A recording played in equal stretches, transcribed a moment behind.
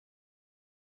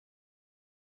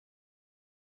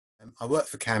I work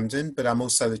for Camden, but I'm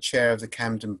also the chair of the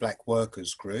Camden Black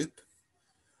Workers Group.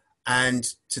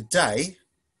 And today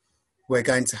we're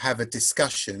going to have a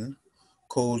discussion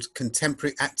called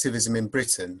Contemporary Activism in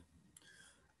Britain,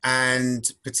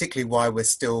 and particularly why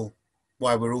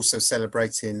we're also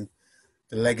celebrating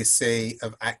the legacy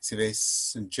of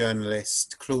activists and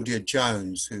journalist Claudia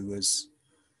Jones, who was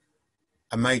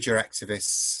a major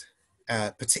activist,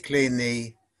 particularly in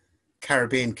the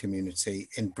Caribbean community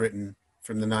in Britain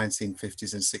from the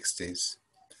 1950s and 60s.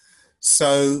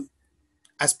 So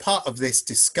as part of this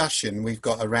discussion, we've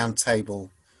got a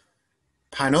roundtable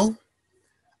panel,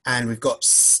 and we've got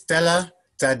Stella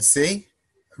Dadzie,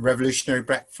 from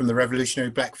the Revolutionary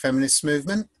Black Feminist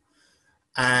Movement,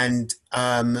 and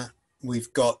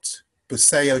we've got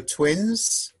Busayo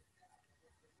Twins,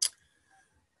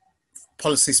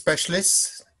 policy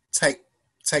specialists,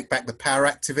 take back the power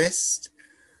activist.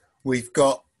 We've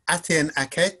got Athian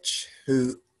Akec,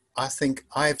 who I think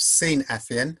I've seen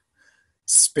Athian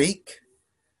speak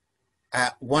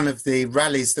at one of the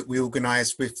rallies that we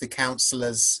organised with the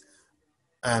councillors,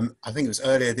 I think it was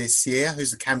earlier this year,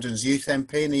 who's the Camden's youth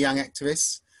MP and a young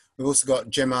activist. We've also got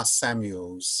Jemmar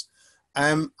Samuels.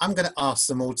 I'm going to ask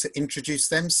them all to introduce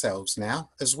themselves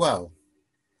now as well.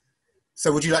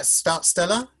 So would you like to start,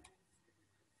 Stella?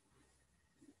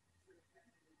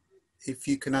 If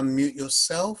you can unmute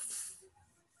yourself.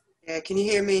 Yeah, can you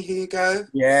hear me, Hugo?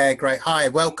 Yeah, great. Hi,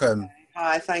 welcome.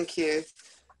 Hi, thank you.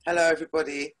 Hello,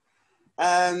 everybody.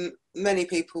 Many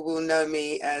people will know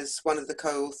me as one of the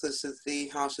co-authors of The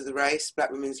Heart of the Race,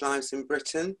 Black Women's Lives in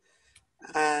Britain.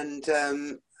 And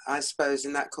I suppose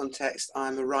in that context,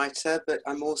 I'm a writer, but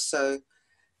I'm also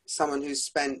someone who's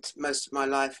spent most of my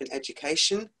life in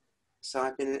education. So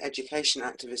I've been an education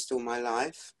activist all my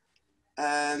life.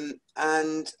 And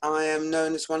I am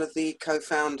known as one of the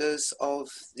co-founders of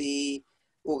the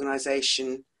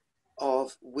organisation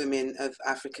of women of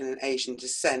African and Asian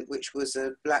descent, which was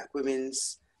a Black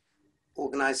women's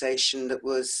organisation that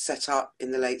was set up in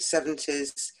the late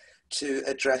 70s to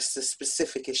address the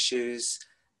specific issues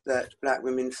that Black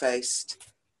women faced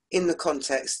in the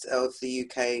context of the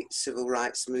UK civil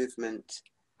rights movement.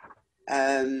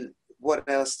 What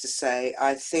else to say?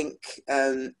 I think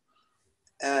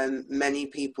many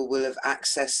people will have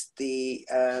accessed the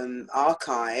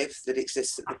archive that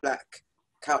exists at the Black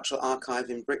Cultural Archive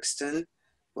in Brixton,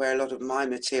 where a lot of my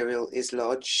material is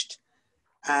lodged.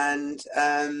 And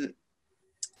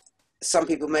some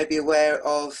people may be aware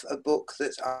of a book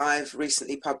that I've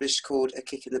recently published called A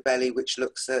Kick in the Belly, which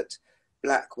looks at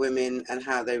Black women and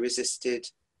how they resisted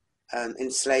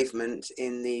enslavement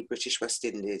in the British West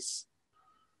Indies.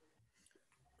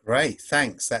 Great,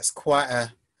 thanks. That's quite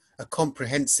a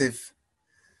comprehensive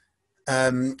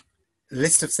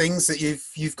list of things that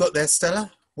you've got there,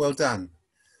 Stella. Well done.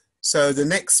 So the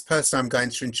next person I'm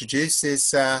going to introduce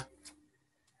is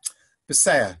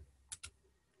Busayo.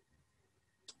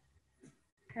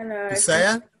 Hello.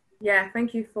 Busayo? Yeah,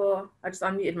 thank you I just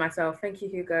unmuted myself. Thank you,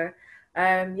 Hugo.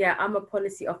 Yeah, I'm a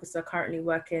policy officer currently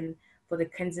working for the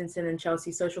Kensington and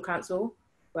Chelsea Social Council,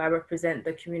 where I represent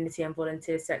the community and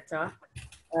volunteer sector.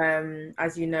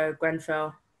 As you know,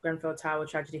 Grenfell Tower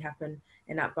tragedy happened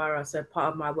in that borough. So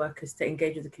part of my work is to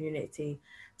engage with the community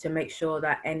to make sure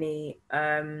that any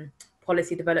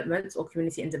policy developments or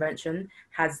community intervention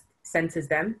centers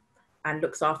them and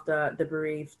looks after the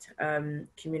bereaved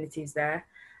communities there.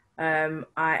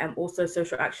 I am also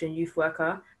social action youth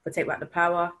worker for Take Back the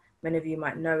Power. Many of you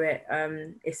might know it.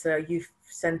 It's a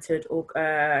youth-centered,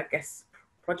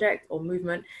 project or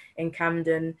movement in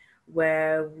Camden,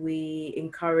 where we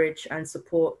encourage and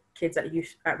support kids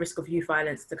at risk of youth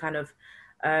violence to kind of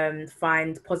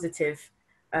find positive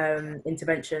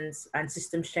interventions and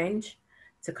systems change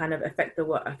to kind of affect the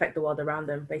world around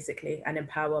them, basically, and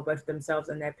empower both themselves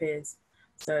and their peers.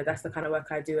 So that's the kind of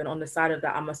work I do. And on the side of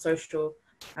that, I'm a social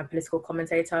and political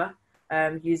commentator,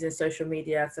 using social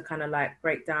media to kind of like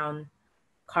break down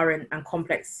current and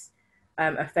complex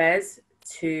affairs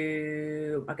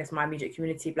to, I guess, my immediate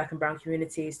community, Black and brown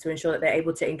communities, to ensure that they're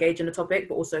able to engage in the topic,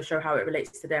 but also show how it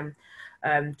relates to them,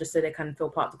 just so they can feel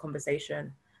part of the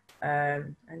conversation.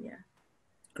 And yeah.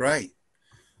 Great.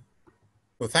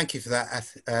 Well, thank you for that,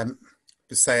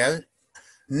 Busayo.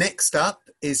 Next up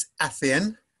is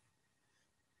Athian.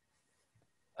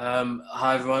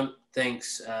 Hi, everyone.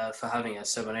 Thanks for having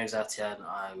us. So my name is Athian.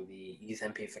 I'm the youth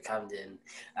MP for Camden,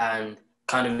 and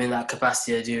kind of in that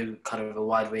capacity, I do kind of a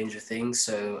wide range of things.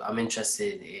 So I'm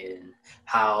interested in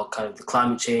how kind of the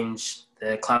climate change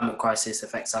the climate crisis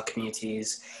affects our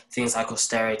communities, things like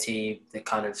austerity, the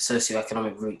kind of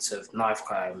socioeconomic roots of knife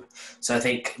crime. So I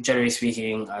think, generally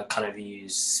speaking, I kind of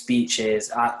use speeches,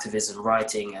 activism,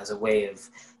 writing as a way of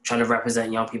trying to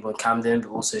represent young people in Camden, but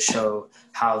also show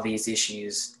how these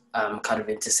issues kind of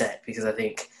intersect, because I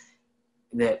think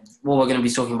that what we're going to be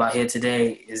talking about here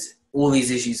today is all these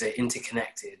issues are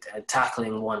interconnected, and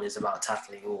tackling one is about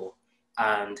tackling all.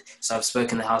 And so I've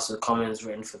spoken in the House of Commons,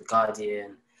 written for The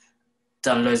Guardian,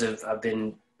 I've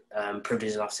been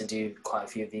privileged enough to do quite a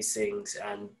few of these things.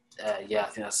 And yeah, I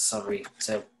think that's a summary.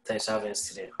 So thanks for having us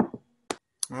today.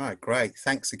 All right, great.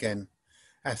 Thanks again,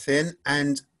 Athian.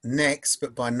 And next,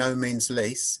 but by no means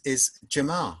least, is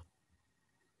Jemmar.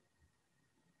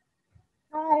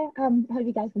 Hi, hope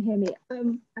you guys can hear me.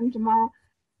 I'm Jemmar.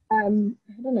 I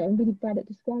don't know, I'm really bad at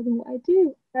describing what I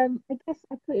do. I guess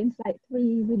I put into like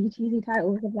 3 really cheesy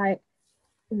titles of like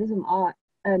activism, art,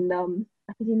 and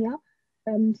academia.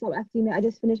 So academia, I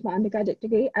just finished my undergraduate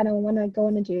degree, and I want to go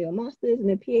on and do a master's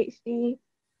and a PhD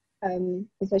in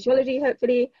sociology,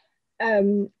 hopefully.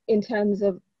 In terms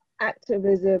of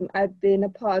activism, I've been a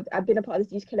part of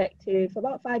this youth collective for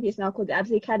about 5 years now, called the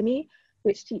Absley Academy,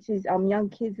 which teaches young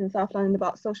kids in South London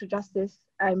about social justice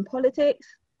and politics.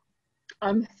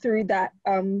 Through that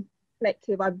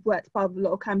collective, I've worked part of a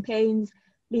lot of campaigns,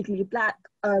 Legally Black,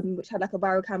 which had like a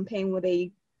viral campaign where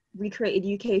they recreated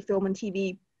UK film and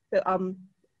TV,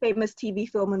 famous TV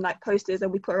film and like posters,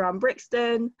 and we put around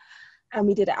Brixton. And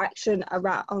we did an action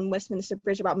around on Westminster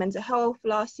Bridge about mental health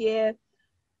last year.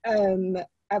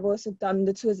 I've also done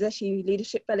the Tuazeshi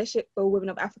Leadership Fellowship for Women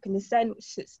of African Descent,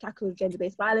 which tackles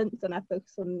gender-based violence, and I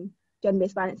focus on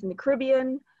gender-based violence in the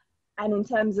Caribbean. And in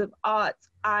terms of art,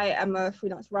 I am a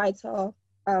freelance writer,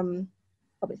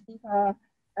 public speaker,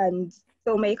 and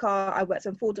filmmaker. I worked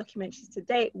on 4 documentaries to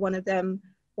date. One of them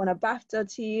won a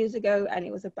BAFTA 2 years ago, and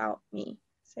it was about me.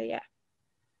 So yeah.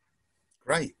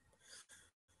 Great.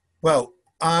 Well,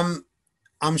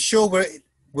 I'm sure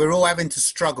we're all having to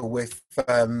struggle with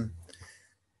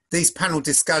these panel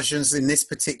discussions in this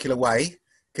particular way,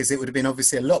 because it would have been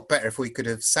obviously a lot better if we could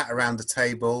have sat around the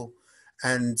table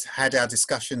and had our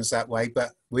discussions that way. But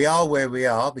we are where we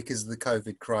are because of the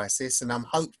COVID crisis, and I'm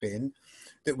hoping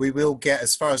that we will get,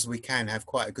 as far as we can, have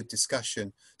quite a good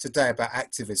discussion today about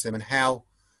activism and how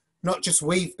not just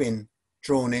we've been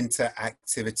drawn into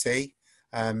activity.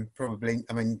 Probably,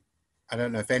 I mean, I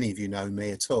don't know if any of you know me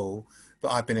at all,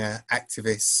 but I've been an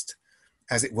activist,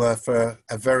 as it were, for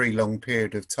a very long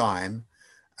period of time.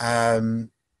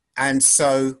 And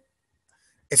so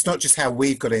it's not just how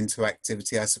we've got into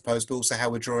activity, I suppose, but also how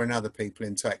we're drawing other people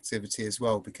into activity as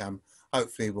well.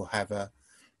 Hopefully we'll have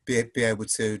be able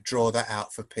to draw that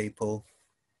out for people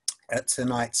at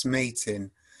tonight's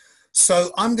meeting.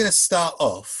 So I'm going to start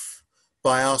off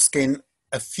by asking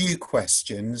a few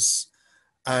questions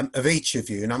of each of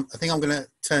you. And I think I'm going to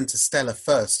turn to Stella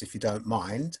first, if you don't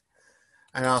mind,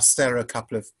 and ask Stella a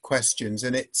couple of questions.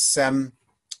 And it's, I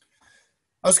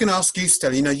was going to ask you,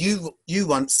 Stella, you know, you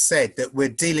once said that we're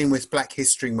dealing with Black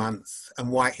History Month and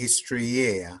White History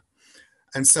Year.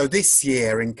 And so this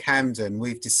year in Camden,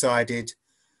 we've decided,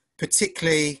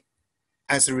 particularly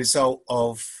as a result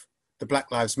of the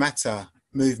Black Lives Matter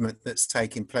movement that's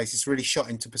taking place, it's really shot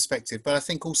into perspective. But I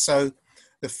think also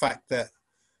the fact that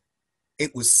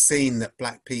it was seen that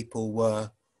Black people were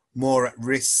more at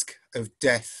risk of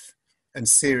death and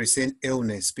serious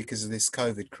illness because of this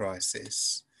COVID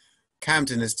crisis.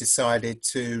 Camden has decided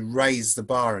to raise the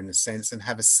bar in a sense and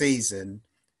have a season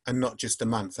and not just a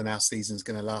month, and our season's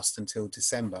going to last until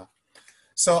December.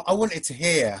 So I wanted to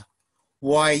hear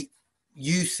why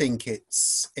you think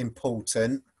it's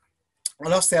important.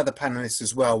 I'll ask the other panelists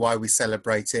as well why we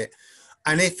celebrate it.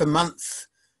 And if a month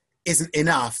isn't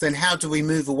enough, then how do we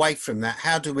move away from that?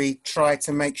 How do we try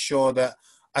to make sure that,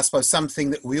 I suppose, something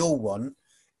that we all want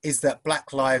is that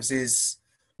Black lives is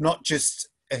not just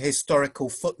a historical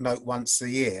footnote once a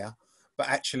year, but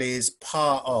actually is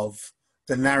part of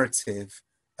the narrative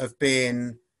of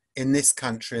being in this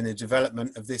country and the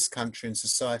development of this country and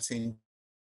society in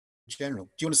general.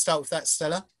 Do you want to start with that,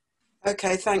 Stella?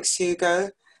 Okay, thanks, Hugo.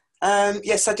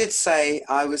 Yes, I did say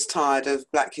I was tired of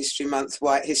Black History Month,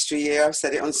 White History Year. I've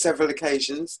said it on several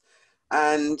occasions.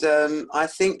 And I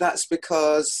think that's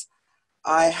because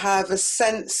I have a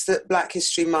sense that Black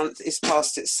History Month is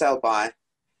past its sell-by.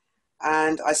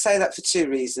 And I say that for 2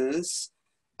 reasons.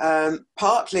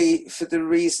 Partly for the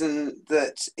reason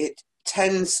that it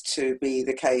tends to be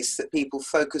the case that people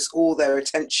focus all their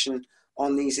attention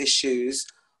on these issues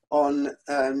on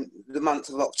the month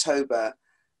of October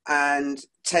and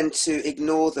tend to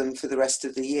ignore them for the rest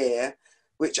of the year,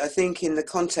 which I think in the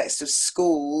context of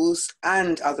schools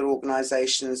and other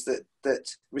organisations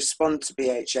that respond to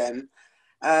BHM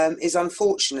is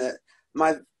unfortunate.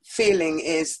 My feeling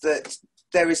is that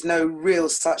there is no real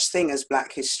such thing as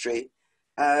Black history.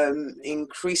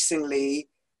 Increasingly,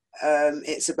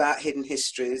 it's about hidden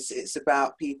histories. It's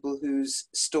about people whose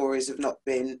stories have not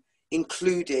been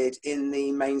included in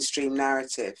the mainstream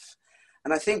narrative.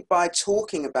 And I think by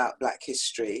talking about Black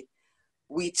history,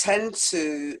 we tend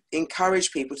to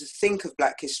encourage people to think of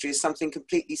Black history as something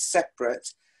completely separate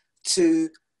to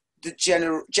the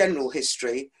general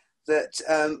history that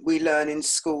we learn in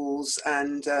schools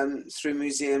and through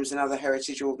museums and other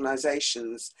heritage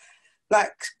organisations.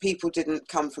 Black people didn't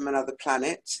come from another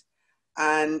planet.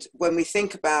 And when we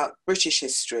think about British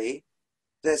history,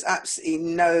 there's absolutely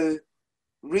no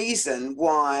reason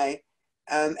why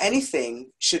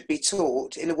anything should be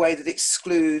taught in a way that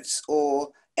excludes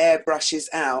or airbrushes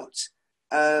out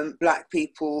Black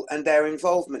people and their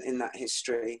involvement in that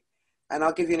history. And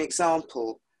I'll give you an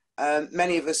example.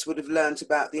 Many of us would have learnt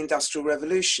about the Industrial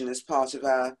Revolution as part of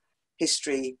our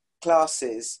history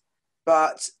classes,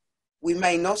 but we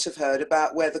may not have heard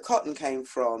about where the cotton came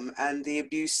from and the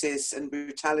abuses and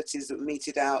brutalities that were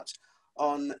meted out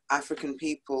on African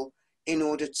people in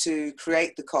order to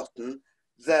create the cotton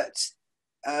that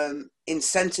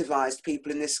incentivized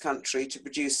people in this country to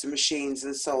produce the machines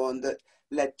and so on that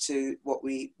led to what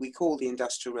we call the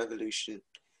Industrial Revolution.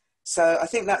 So I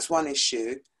think that's one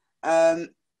issue. The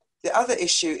other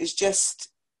issue is just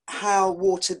how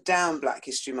watered down Black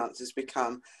History Month has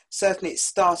become. Certainly it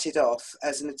started off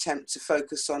as an attempt to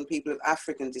focus on people of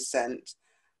African descent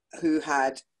who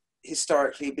had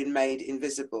historically been made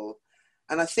invisible.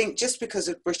 And I think just because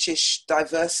of British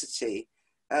diversity,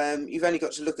 you've only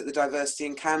got to look at the diversity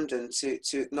in Camden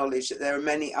to acknowledge that there are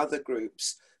many other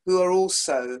groups who are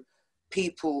also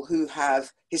people who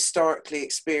have historically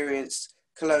experienced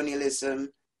colonialism,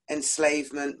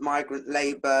 enslavement, migrant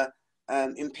labour,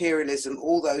 imperialism,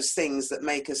 all those things that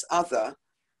make us other.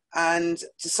 And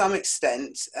to some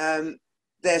extent,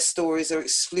 their stories are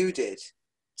excluded.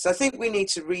 So I think we need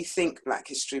to rethink Black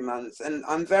History Month. And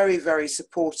I'm very, very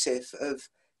supportive of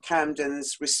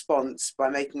Camden's response by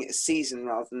making it a season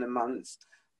rather than a month.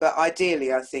 But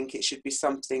ideally, I think it should be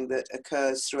something that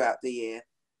occurs throughout the year.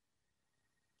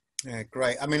 Yeah,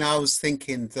 great. I mean, I was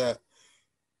thinking that,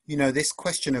 you know, this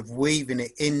question of weaving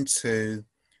it into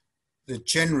the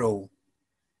general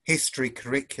history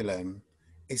curriculum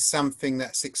is something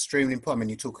that's extremely important. I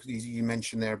mean, you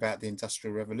mentioned there about the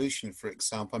Industrial Revolution, for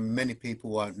example. I mean, many people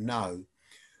won't know,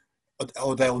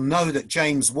 or they'll know that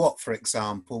James Watt, for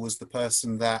example, was the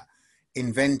person that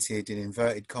invented, in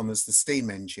inverted commas, the steam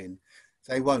engine.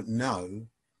 They won't know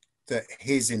that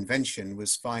his invention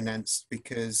was financed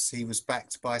because he was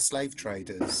backed by slave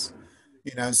traders.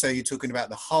 You know, and so you're talking about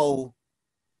the whole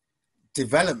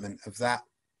development of that,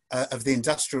 of the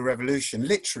Industrial Revolution,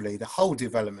 literally the whole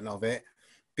development of it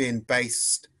being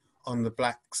based on the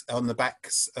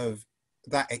backs of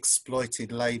that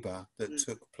exploited labour that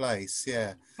took place.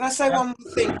 Yeah. Can I say one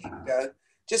more thing, Hugo?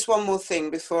 Just one more thing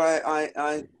before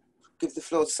I give the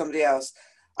floor to somebody else.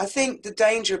 I think the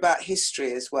danger about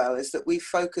history as well is that we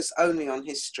focus only on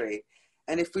history.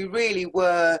 And if we really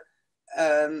were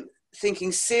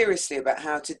thinking seriously about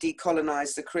how to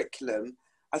decolonise the curriculum,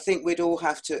 I think we'd all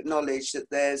have to acknowledge that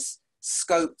there's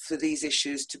scope for these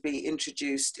issues to be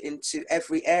introduced into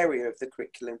every area of the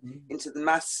curriculum, into the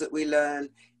maths that we learn,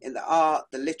 in the art,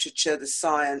 the literature, the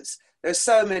science. There are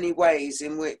so many ways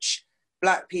in which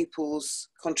Black people's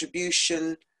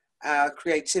contribution, our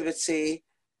creativity,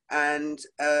 and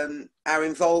our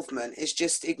involvement is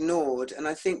just ignored. And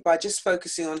I think by just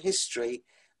focusing on history,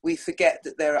 we forget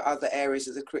that there are other areas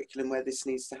of the curriculum where this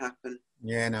needs to happen.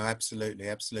 Yeah, no, absolutely,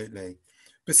 absolutely.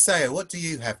 Busayo, what do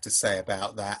you have to say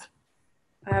about that?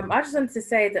 I just wanted to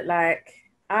say that, like,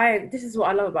 this is what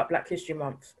I love about Black History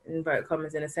Month, in inverted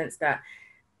commas, in a sense that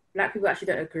Black people actually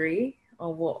don't agree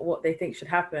on what they think should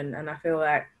happen. And I feel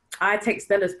like I take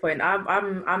Stella's point.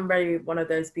 I'm very one of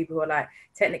those people who are like,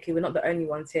 technically, we're not the only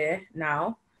ones here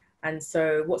now. And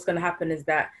so what's going to happen is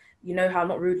that, you know how,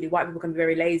 not rudely, white people can be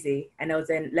very lazy, and they'll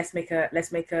then let's make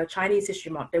a Chinese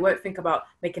History Month. They won't think about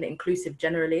making it inclusive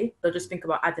generally. They'll just think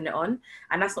about adding it on,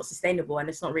 and that's not sustainable and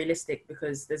it's not realistic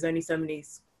because there's only so many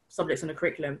subjects on the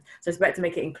curriculum. So it's better to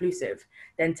make it inclusive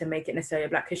than to make it necessarily a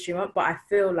Black History Month. But I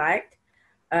feel like,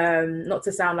 not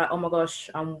to sound like, oh my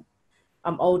gosh, I'm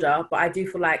older, but I do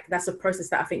feel like that's a process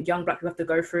that I think young Black people have to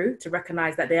go through to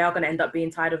recognize that they are going to end up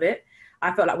being tired of it.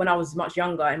 I felt like when I was much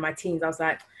younger, in my teens, I was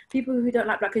like, people who don't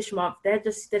like Black History Month, they're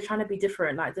trying to be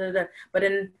different, like, da, da, da. But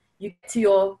then you get to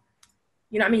your,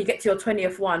 you know what I mean? You get to your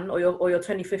 20th one or your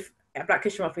 25th at Black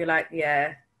History Month, I feel like,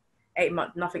 yeah, 8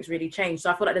 months, nothing's really changed.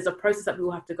 So I feel like there's a process that we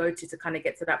will have to go to kind of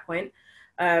get to that point.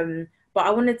 But I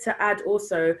wanted to add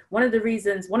also, one of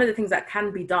the things that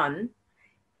can be done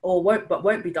or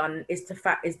won't be done is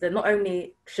that not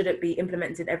only should it be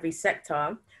implemented in every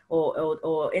sector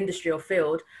or industry or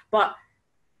field, but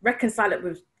reconcile it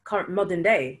with current modern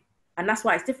day. And that's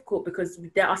why it's difficult, because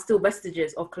there are still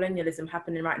vestiges of colonialism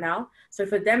happening right now. So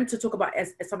for them to talk about it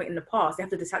as something in the past, they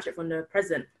have to detach it from the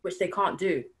present, which they can't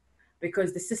do,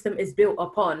 because the system is built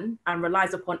upon and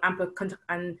relies upon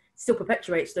and still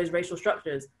perpetuates those racial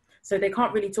structures. So they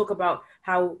can't really talk about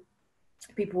how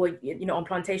people were, on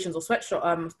plantations or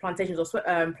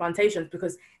plantations,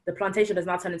 because the plantation has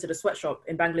now turned into the sweatshop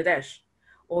in Bangladesh.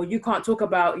 Or you can't talk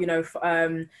about,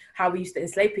 how we used to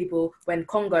enslave people when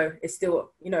Congo is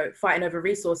still, fighting over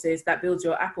resources that builds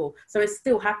your apple. So it's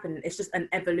still happening. It's just an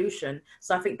evolution.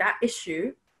 So I think that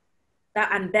issue,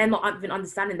 and they're not even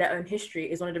understanding their own history,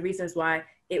 is one of the reasons why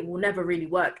it will never really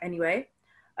work anyway.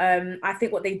 I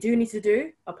think what they do need to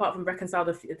do, apart from reconcile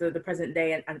the present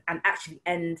day and actually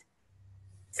end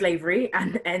slavery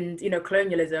and end,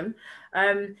 colonialism,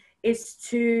 is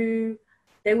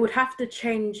they would have to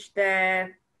change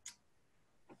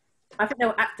I think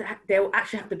they'll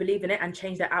actually have to believe in it and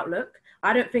change their outlook.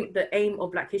 I don't think the aim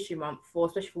of Black History Month,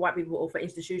 especially for white people or for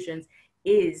institutions,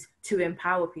 is to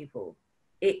empower people.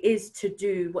 It is to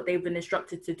do what they've been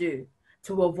instructed to do,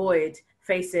 to avoid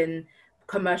facing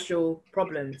commercial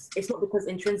problems. It's not because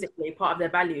intrinsically part of their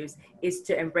values is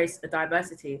to embrace the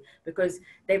diversity, because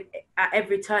they've, at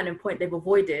every turning point, they've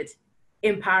avoided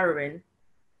empowering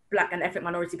Black and ethnic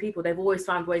minority people. They've always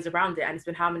found ways around it, and it's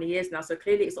been how many years now? So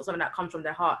clearly it's not something that comes from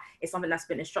their heart. It's something that's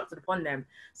been instructed upon them.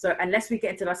 So unless we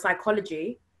get into the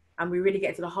psychology and we really get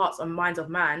into the hearts and minds of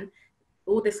man,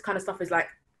 all this kind of stuff is like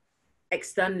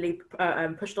externally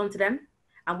pushed onto them.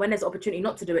 And when there's opportunity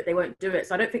not to do it, they won't do it.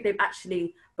 So I don't think they've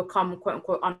actually become quote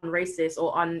unquote un-racist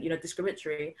or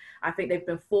discriminatory. I think they've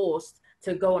been forced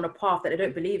to go on a path that they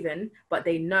don't believe in, but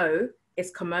they know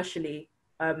it's commercially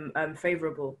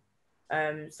favorable.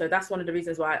 So that's one of the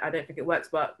reasons why I don't think it works.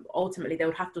 But ultimately, they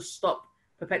would have to stop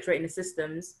perpetuating the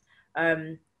systems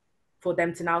for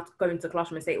them to now go into the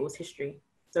classroom and say it was history.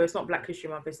 So it's not Black History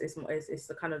Month. It's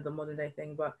the kind of the modern day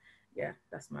thing. But yeah,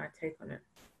 that's my take on it.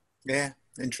 Yeah,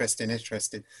 interesting.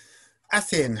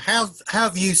 Athian, how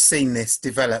have you seen this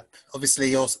develop?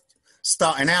 Obviously, you're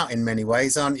starting out in many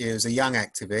ways, aren't you, as a young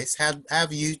activist?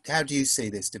 How do you see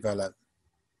this develop?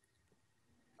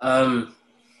 I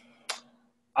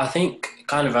think,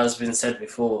 kind of as has been said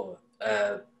before,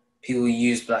 people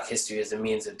use Black history as a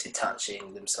means of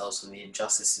detaching themselves from the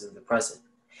injustices of the present.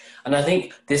 And I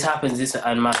think this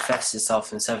and manifests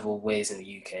itself in several ways in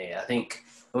the UK. I think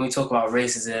when we talk about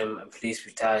racism and police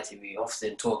brutality, we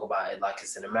often talk about it like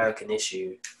it's an American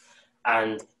issue.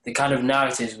 And the kind of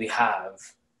narratives we have,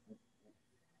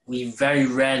 we very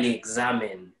rarely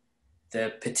examine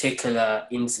the particular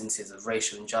instances of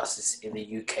racial injustice in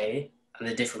the UK and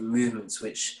the different movements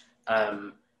which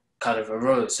kind of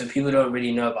arose. So people don't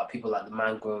really know about people like the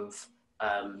Mangrove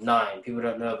 9. People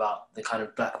don't know about the kind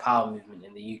of Black Power movement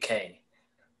in the UK.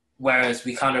 Whereas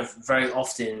we kind of very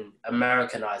often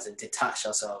Americanize and detach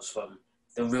ourselves from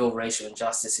the real racial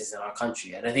injustices in our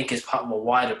country. And I think it's part of a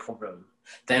wider problem.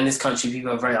 That in this country,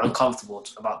 people are very uncomfortable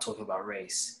about talking about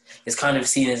race. It's kind of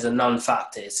seen as a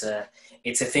non-factor. It's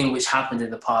a thing which happened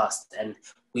in the past, and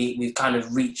we've kind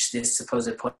of reached this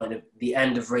supposed point of the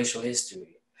end of racial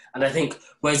history. And I think,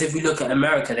 whereas if we look at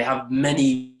America, they have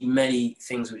many, many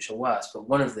things which are worse, but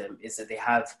one of them is that they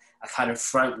have a kind of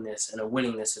frankness and a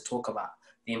willingness to talk about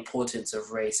the importance of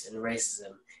race and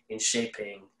racism in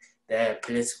shaping their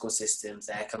political systems,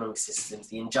 their economic systems,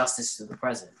 the injustice of the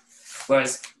present.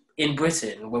 Whereas in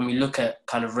Britain, when we look at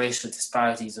kind of racial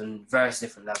disparities on various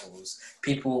different levels,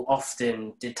 people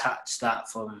often detach that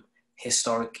from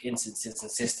historic instances and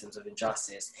systems of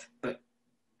injustice, but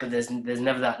there's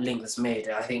never that link that's made.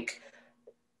 And I think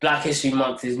Black History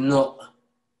Month is not,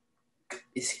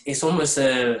 it's almost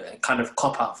a kind of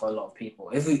cop-out for a lot of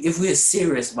people. If we're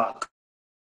serious about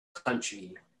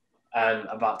country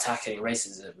about tackling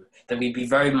racism, then we'd be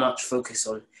very much focused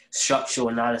on structural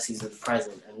analyses of the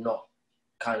present and not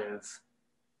kind of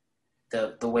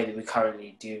the way that we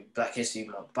currently do Black History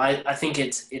Month. But I think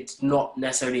it's not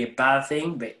necessarily a bad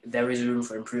thing, but there is room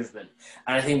for improvement.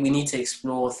 And I think we need to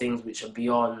explore things which are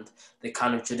beyond the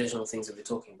kind of traditional things that we're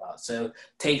talking about. So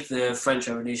take the French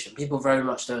Revolution. People very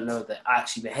much don't know that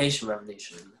actually the Haitian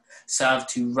Revolution served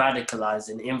to radicalize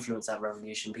and influence that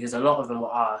revolution, because a lot of them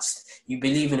were asked, you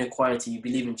believe in equality, you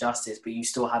believe in justice, but you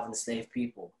still have enslaved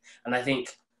people. And I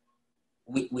think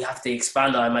we have to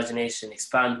expand our imagination,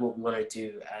 expand what we want to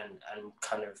do, and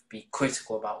kind of be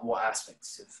critical about what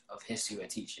aspects of history we're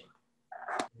teaching.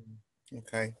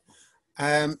 Okay.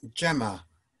 Jemmar,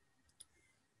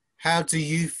 how do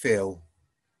you feel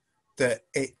that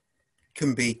it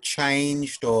can be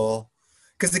changed? Or,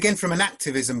 because again, from an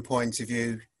activism point of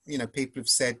view, you know, people have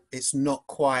said it's not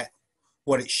quite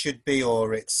what it should be,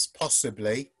 or it's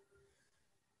possibly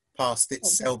past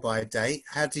its sell-by date.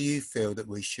 How do you feel that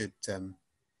we should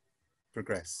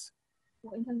progress?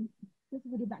 Well, in terms of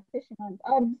specifically Black History Month,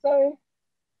 so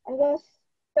I guess,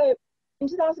 so in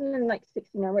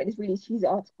 2016, I wrote this really cheesy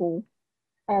article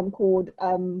called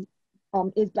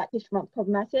 "Is Black History Month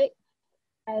Problematic?"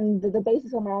 And the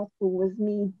basis of my article was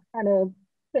me kind of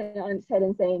putting it on its head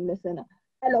and saying, listen,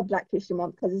 I love Black History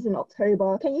Month because it's in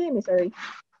October. Can you hear me? Sorry.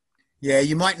 Yeah,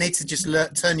 you might need to just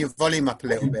turn your volume up a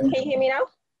little bit. Can you hear me now?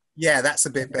 Yeah, that's a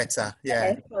bit better.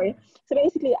 Yeah. Okay, sorry. So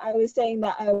basically, I was saying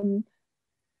that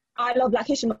I love Black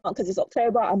History Month because it's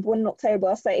October. I'm born in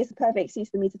October, so it's a perfect excuse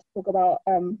for me to talk about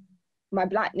my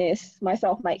Blackness,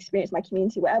 myself, my experience, my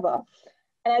community, whatever.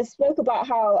 And I spoke about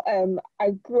how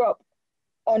I grew up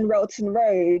on Relton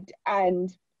Road,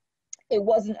 and it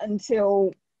wasn't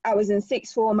until I was in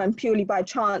sixth form and purely by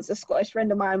chance, a Scottish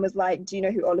friend of mine was like, do you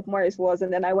know who Olive Morris was?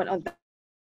 And then I went on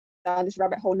down this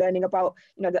rabbit hole learning about,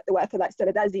 you know, the work of like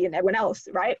Stella Dadzie and everyone else,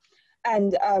 right?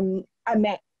 And I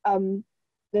met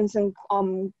Vincent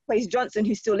Quace Johnson,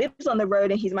 who still lives on the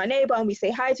road, and he's my neighbor, and we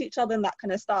say hi to each other and that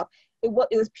kind of stuff. It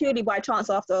was purely by chance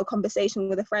after a conversation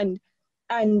with a friend.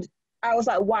 And I was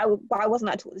like, why wasn't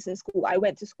I taught this in school? I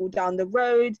went to school down the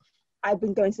road. I've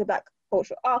been going to the Black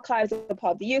Cultural Archives as a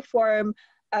part of the youth forum.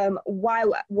 Why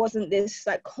wasn't this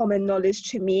like common knowledge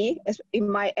to me in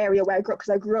my area where I grew up?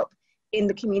 Because I grew up in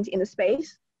the community, in the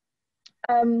space.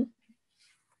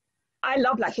 I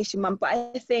love Black History Month, but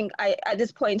I think at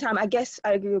this point in time, I guess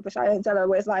I agree with Busayo and Stella,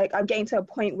 where it's like, I'm getting to a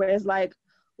point where it's like,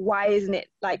 why isn't it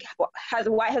like,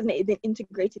 why hasn't it been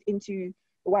integrated into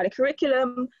the wider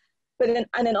curriculum? But then,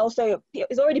 and then also,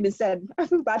 it's already been said, I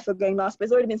feel bad for going last, but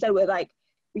it's already been said where like,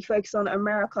 we focus on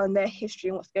America and their history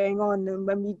and what's going on,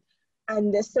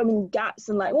 and there's so many gaps,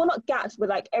 and like, well, not gaps, but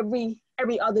like every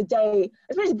other day,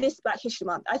 especially this Black History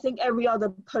Month, I think every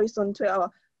other post on Twitter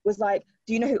was like,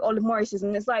 do you know who Olive Morris is?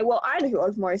 And it's like, well, I know who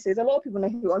Olive Morris is. A lot of people know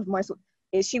who Olive Morris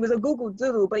is. She was a Google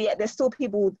Doodle, but yet there's still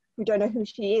people who don't know who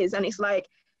she is. And it's like,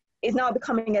 it's now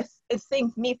becoming a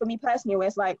thing for me personally, where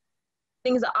it's like,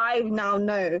 things that I now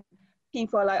know,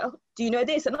 people are like, oh, do you know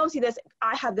this? And obviously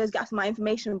I have those gaps in my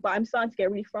information, but I'm starting to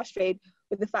get really frustrated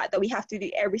with the fact that we have to do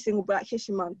every single Black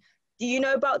History Month. Do you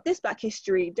know about this Black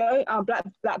history? Don't Black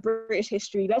British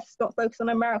history. Let's not focus on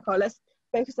America. Let's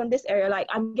focus on this area. Like,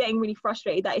 I'm getting really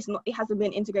frustrated that it hasn't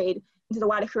been integrated into the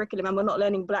wider curriculum, and we're not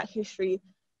learning Black history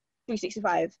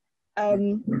 365. I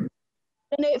don't know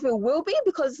if it will be,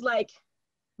 because like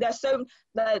there's so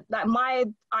that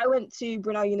I went to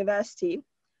Brunel University,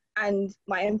 and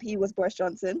my MP was Boris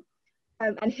Johnson,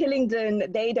 and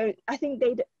Hillingdon, they don't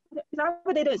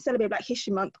celebrate Black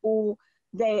History Month, or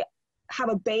they have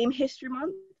a BAME History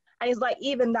Month. And it's like,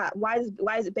 even that, why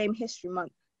is it BAME History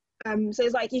Month? So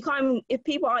it's like, you can't, if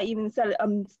people aren't even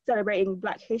celebrating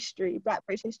Black British history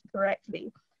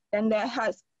correctly, then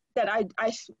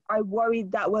I worry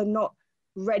that we're not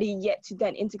ready yet to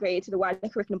then integrate it to the wider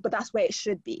curriculum, but that's where it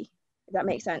should be, if that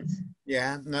makes sense.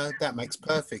 Yeah, no, that makes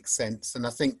perfect sense. And I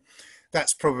think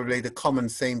that's probably the common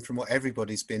theme from what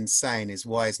everybody's been saying, is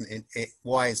why isn't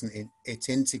it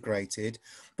integrated?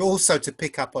 But also, to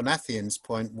pick up on Athian's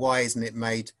point, why isn't it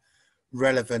made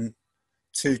relevant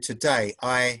to today?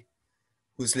 I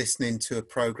was listening to a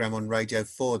program on Radio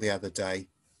 4 the other day.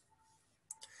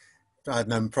 I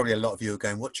know probably a lot of you are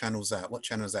going, what channel's that? What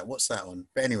channel is that? What's that on?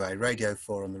 But anyway, Radio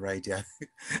 4 on the radio.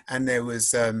 And there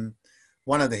was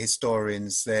one of the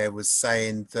historians there was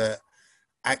saying that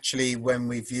actually when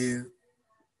we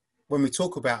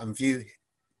talk about and view,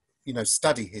 you know,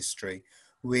 study history,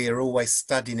 we are always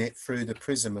studying it through the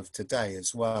prism of today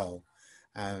as well.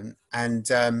 I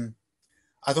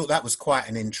thought that was quite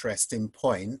an interesting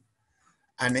point.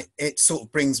 And it sort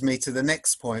of brings me to the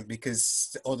next point,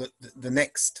 because, or the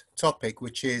next topic,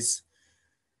 which is,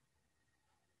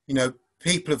 you know,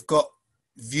 people have got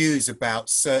views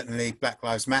about certainly Black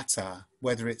Lives Matter,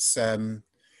 whether it's, you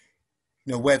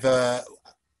know,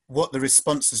 what the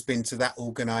response has been to that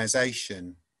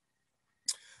organisation.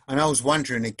 And I was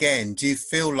wondering again, do you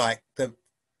feel like the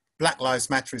Black Lives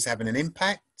Matter is having an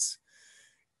impact?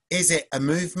 Is it a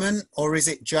movement, or is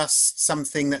it just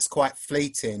something that's quite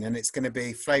fleeting and it's going to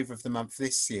be flavour of the month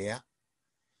this year,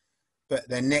 but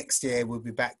then next year we'll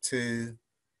be back to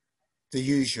the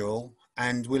usual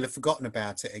and we'll have forgotten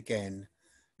about it again?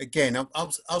 again,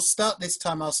 I'll start this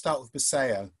time. I'll start with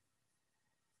Busayo.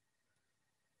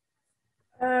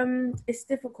 It's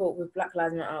difficult with Black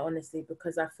Lives Matter, honestly,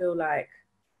 because I feel like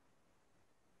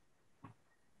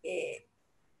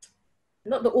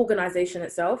not the organization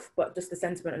itself, but just the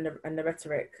sentiment and the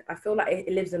rhetoric. I feel like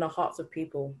it lives in the hearts of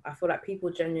people. I feel like people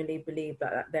genuinely believe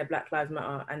that their Black Lives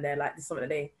Matter and they're like, this is something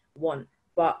that they want.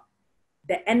 But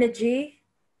the energy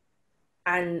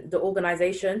and the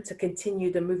organization to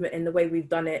continue the movement in the way we've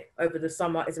done it over the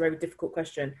summer is a very difficult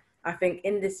question. I think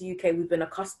in this UK, we've been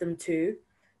accustomed to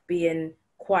being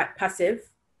quite passive,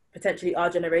 potentially our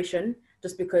generation,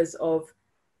 just because of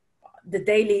the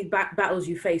daily battles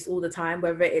you face all the time,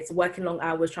 whether it's working long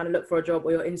hours, trying to look for a job,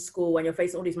 or you're in school and you're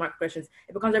facing all these microaggressions.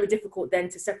 It becomes very difficult then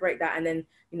to separate that and then,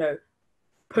 you know,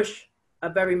 push a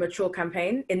very mature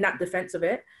campaign in that defense of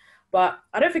it. But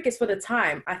I don't think it's for the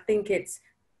time. I think it's,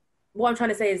 what I'm trying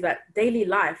to say is that daily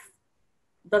life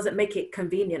doesn't make it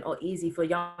convenient or easy for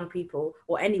young people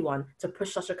or anyone to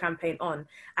push such a campaign on.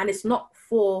 And it's not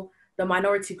for the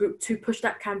minority group to push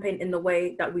that campaign in the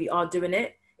way that we are doing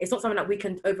it. It's not something that we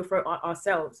can overthrow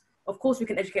ourselves. Of course, we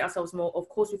can educate ourselves more. Of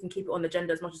course, we can keep it on the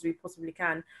agenda as much as we possibly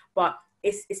can. But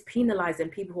it's penalizing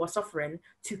people who are suffering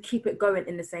to keep it going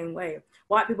in the same way.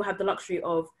 White people have the luxury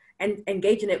of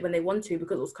engaging it when they want to,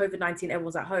 because it was COVID-19,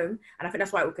 everyone's at home. And I think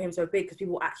that's why it became so big, because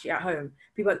people were actually at home.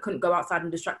 People couldn't go outside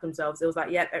and distract themselves. It was like,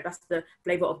 yeah, that's the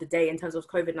flavor of the day in terms of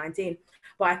COVID-19.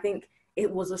 But I think it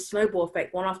was a snowball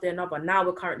effect, one after another. Now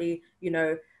we're currently, you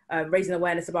know, raising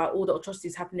awareness about all the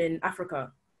atrocities happening in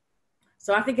Africa.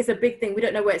 So I think it's a big thing. We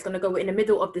don't know where it's going to go. We're in the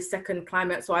middle of this second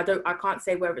climate, so I can't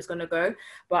say where it's going to go.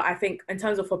 But I think in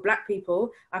terms of for Black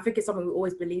people, I think it's something we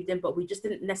always believed in, but we just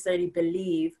didn't necessarily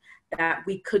believe that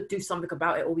we could do something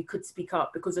about it, or we could speak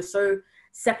up, because we're so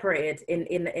separated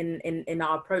in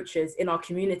our approaches, in our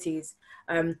communities.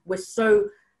 We've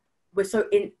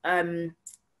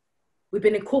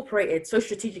been incorporated so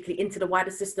strategically into the wider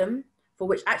system, for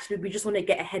which actually we just want to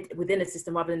get ahead within a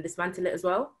system rather than dismantle it as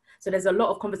well. So there's a lot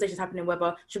of conversations happening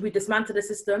whether should we dismantle the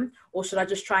system, or should I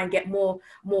just try and get more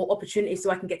opportunities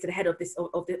so I can get to the head of this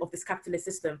capitalist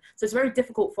system. So it's very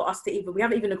difficult for us to we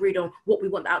haven't even agreed on what we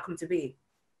want the outcome to be.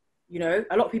 You know,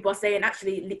 a lot of people are saying,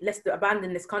 actually, let's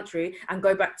abandon this country and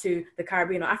go back to the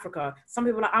Caribbean or Africa. Some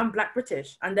people are like, I'm Black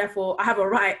British, and therefore I have a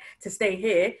right to stay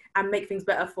here and make things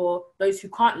better for those who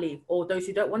can't leave or those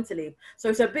who don't want to leave. So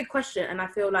it's a big question. And I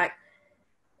feel like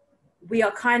we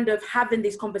are kind of having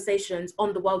these conversations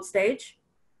on the world stage.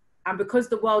 And because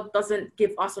the world doesn't give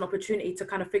us an opportunity to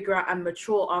kind of figure out and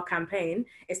mature our campaign,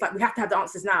 it's like we have to have the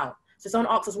answers now. So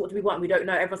someone asks us, what do we want? We don't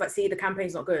know. Everyone's like, see, the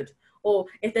campaign's not good. Or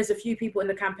if there's a few people in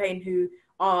the campaign who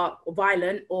are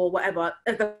violent or whatever,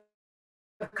 the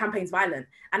campaign's violent.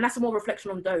 And that's a more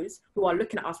reflection on those who are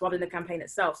looking at us rather than the campaign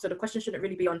itself. So the question shouldn't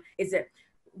really be on, is it,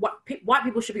 white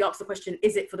people should be asked the question,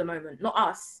 is it for the moment? Not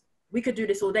us. We could do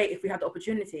this all day if we had the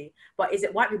opportunity, but is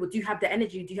it white people? Do you have the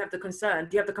energy? Do you have the concern?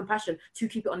 Do you have the compassion to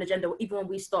keep it on the agenda, even when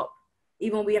we stop,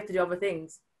 even when we have to do other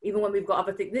things, even when we've got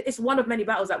other things? It's one of many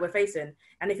battles that we're facing.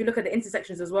 And if you look at the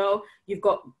intersections as well, you've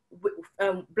got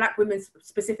Black women's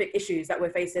specific issues that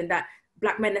we're facing that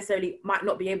Black men necessarily might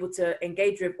not be able to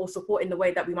engage with or support in the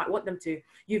way that we might want them to.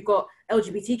 You've got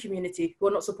LGBT community who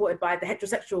are not supported by the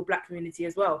heterosexual Black community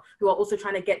as well, who are also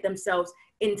trying to get themselves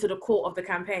into the core of the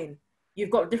campaign. You've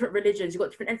got different religions, you've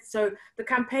got different, so the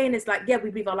campaign is like, yeah, we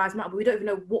believe our lives matter, but we don't even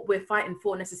know what we're fighting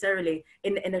for necessarily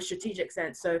in a strategic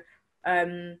sense. So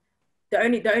the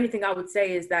only thing I would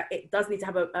say is that it does need to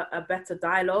have a better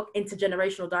dialogue,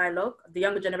 intergenerational dialogue. The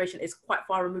younger generation is quite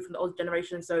far removed from the older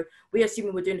generation. So we're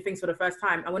assuming we're doing things for the first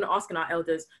time, and we're not asking our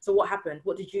elders, so what happened?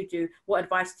 What did you do? What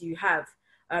advice do you have?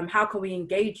 How can we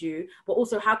engage you? But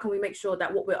also, how can we make sure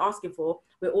that what we're asking for,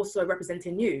 we're also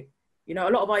representing you? You know,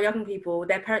 a lot of our young people,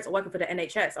 their parents are working for the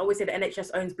NHS. I always say the NHS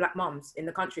owns Black mums in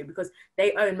the country because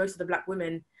they own most of the Black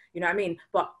women, you know what I mean?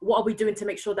 But what are we doing to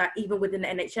make sure that even within the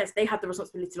NHS, they have the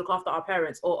responsibility to look after our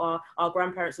parents or our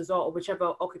grandparents as well, or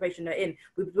whichever occupation they're in?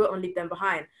 We don't want to leave them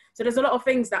behind. So there's a lot of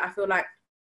things that I feel like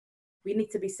we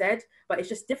need to be said, but it's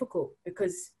just difficult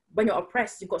because when you're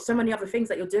oppressed, you've got so many other things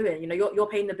that you're doing. You know, you're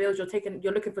paying the bills,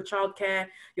 you're looking for childcare,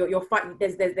 you're fighting,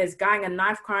 there's gang and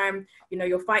knife crime, you know,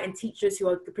 you're fighting teachers who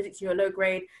are predicting you a low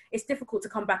grade. It's difficult to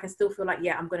come back and still feel like,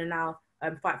 yeah, I'm going to now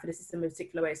fight for the system in a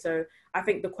particular way. So I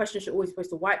think the question should always be posed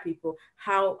to white people: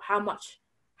 how much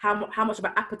of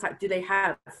an appetite do they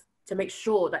have to make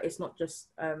sure that it's not just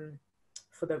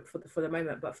for the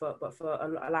moment, but for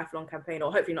a lifelong campaign,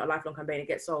 or hopefully not a lifelong campaign, it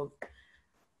gets solved.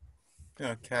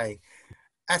 Okay.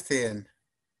 Athian.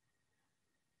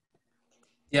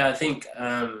 Yeah, I think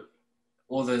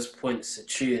all those points are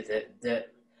true,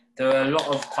 that there are a lot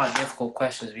of quite difficult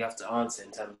questions we have to answer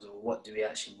in terms of what do we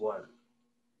actually want.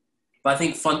 But I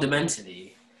think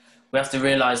fundamentally, we have to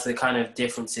realise the kind of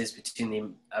differences between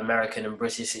the American and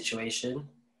British situation.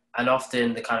 And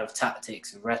often the kind of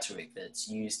tactics and rhetoric that's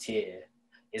used here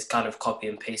is kind of copy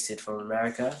and pasted from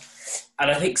America. And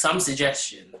I think some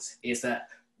suggestions is that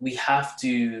we have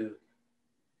to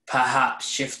perhaps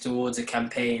shift towards a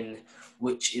campaign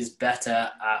which is better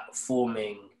at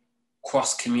forming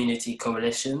cross-community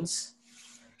coalitions.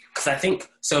 Because I think,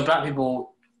 so Black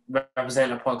people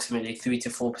represent approximately 3 to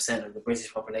 4% of the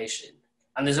British population.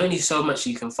 And there's only so much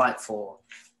you can fight for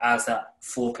as that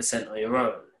 4% on your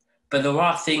own. But there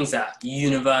are things that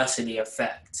universally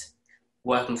affect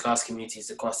working class communities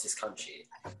across this country.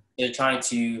 They're trying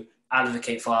to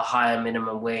advocate for a higher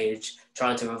minimum wage,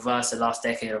 trying to reverse the last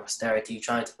decade of austerity,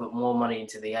 trying to put more money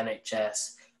into the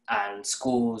NHS and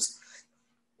schools.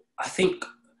 I think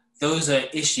those are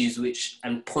issues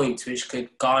and points which could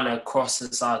garner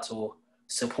cross-societal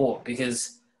support,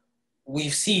 because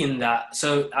we've seen that.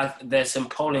 So there's some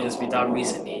polling that's been done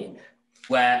recently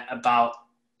where about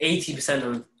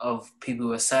 80% of people who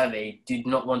were surveyed did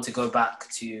not want to go back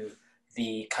to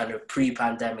the kind of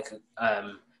pre-pandemic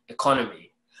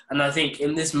economy. And I think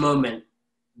in this moment,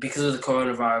 because of the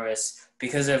coronavirus,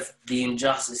 because of the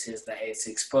injustices that it's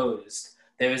exposed,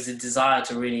 there is a desire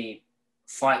to really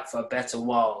fight for a better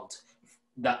world,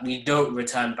 that we don't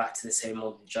return back to the same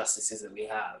old injustices that we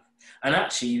have. And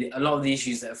actually, a lot of the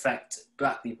issues that affect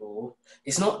Black people,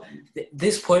 it's not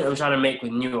this point I'm trying to make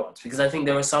with nuance, because I think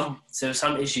there are some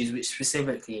issues which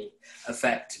specifically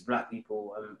affect Black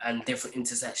people and different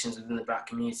intersections within the Black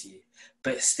community.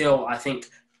 But still, I think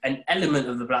an element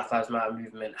of the Black Lives Matter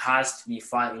movement has to be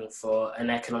fighting for an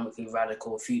economically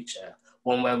radical future,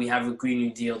 one where we have a Green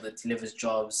New Deal that delivers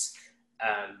jobs,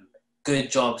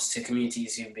 good jobs to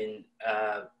communities who've been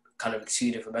kind of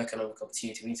excluded from economic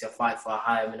opportunity. We need to fight for a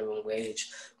higher minimum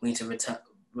wage. We need to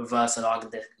reverse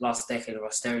the last decade of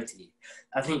austerity.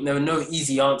 I think there are no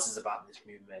easy answers about this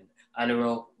movement, and it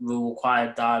will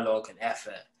require dialogue and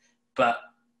effort. But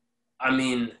I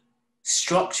mean,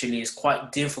 structurally, it's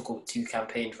quite difficult to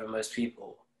campaign for most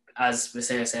people. As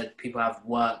Busayo said, people have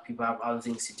work, people have other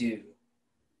things to do.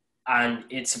 And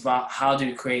it's about how do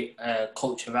we create a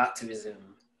culture of activism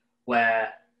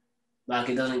where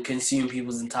it doesn't consume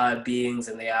people's entire beings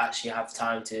and they actually have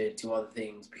time to do other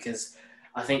things. Because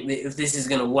I think that if this is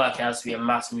going to work, it has to be a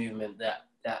mass movement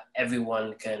that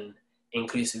everyone can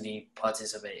inclusively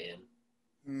participate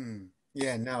in.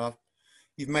 Yeah, no,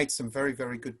 you've made some very,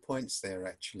 very good points there,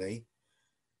 actually.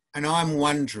 And I'm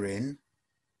wondering,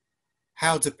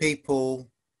 how do people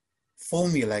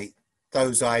formulate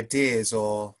those ideas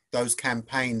or those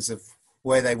campaigns of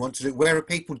where they want to do? Where are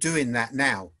people doing that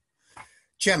now?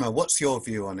 Jemmar, what's your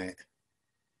view on it?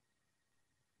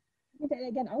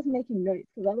 Again, I was making notes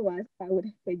because otherwise I would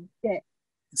forget.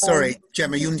 Sorry,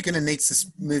 Jemmar, you're going to need to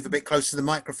move a bit closer to the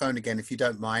microphone again, if you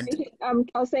don't mind.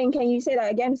 I was saying, can you say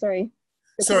that again? Sorry.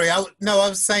 Sorry, I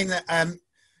was saying that,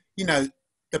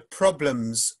 the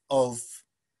problems of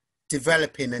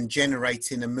developing and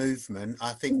generating a movement,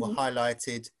 I think were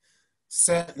highlighted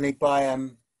certainly by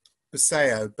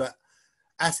Busayo, but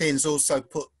Athian's also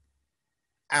put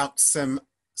out some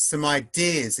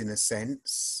ideas, in a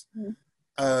sense,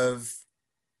 of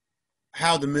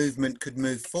how the movement could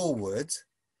move forward.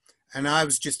 And I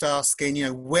was just asking,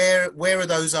 where are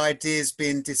those ideas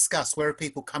being discussed? Where are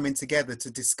people coming together to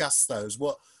discuss those?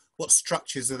 What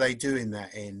structures are they doing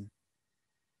that in?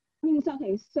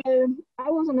 Okay, so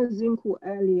I was on a Zoom call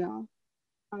earlier.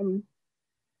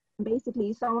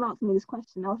 Basically, someone asked me this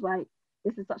question. I was like,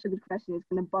 this is such a good question. It's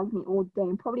going to bug me all day,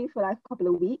 and probably for like a couple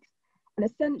of weeks. And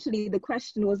essentially, the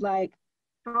question was like,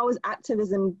 how is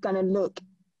activism going to look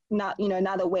now,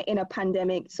 now that we're in a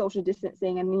pandemic, social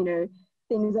distancing, and,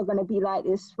 things are going to be like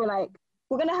this for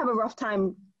we're going to have a rough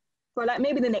time for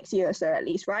maybe the next year or so at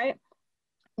least, right?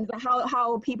 It's like,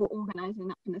 how are people organizing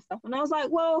that kind of stuff? And I was like,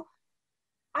 well,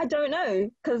 I don't know,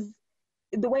 because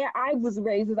the way I was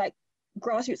raised is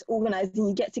grassroots organizing.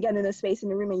 You get together in a space in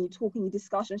the room and you talk and you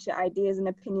discuss and share ideas and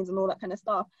opinions and all that kind of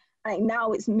stuff.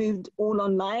 Now it's moved all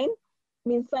online. I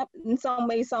mean, in some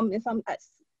ways,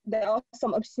 there are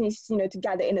some opportunities, to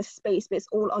gather in a space, but it's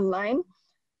all online.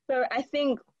 So I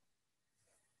think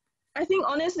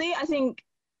honestly,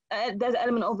 there's an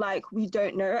element of we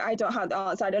don't know. I don't have the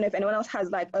answer. I don't know if anyone else has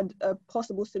a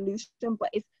possible solution, and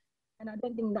I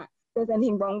don't think that there's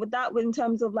anything wrong with that in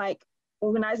terms of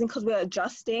organizing, because we're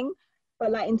adjusting.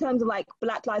 But in terms of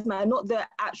Black Lives Matter, not the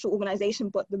actual organization,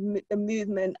 but the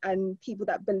movement and people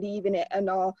that believe in it and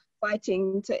are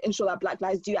fighting to ensure that Black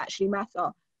lives do actually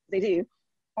matter. They do.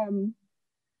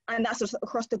 and that's just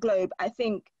across the globe. I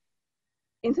think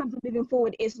in terms of moving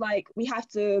forward, it's like we have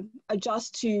to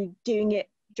adjust to doing it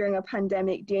during a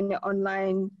pandemic, doing it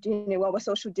online, doing it while we're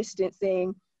social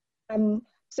distancing.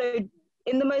 So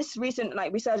in the most recent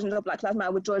like resurgence of Black Lives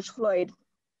Matter with George Floyd,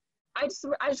 I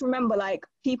just remember like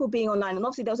people being online, and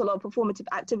obviously there was a lot of performative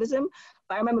activism,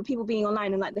 but I remember people being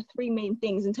online and like the three main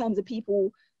things in terms of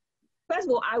people. First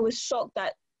of all, I was shocked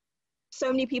that so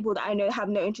many people that I know have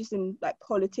no interest in like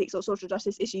politics or social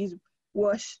justice issues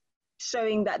were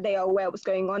showing that they are aware of what's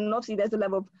going on. And obviously there's a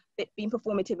level of it being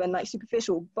performative and like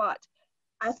superficial, but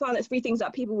I found that three things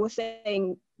that people were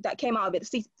saying that came out of it,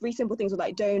 three simple things were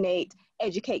like donate,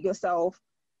 educate yourself,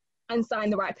 and sign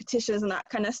the right petitions and that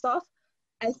kind of stuff.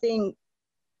 I think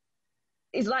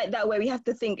it's like that where we have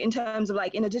to think in terms of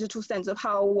like in a digital sense of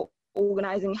how we're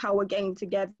organizing, how we're getting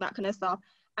together, that kind of stuff.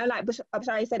 And like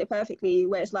Busayo said it perfectly,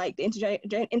 where it's like the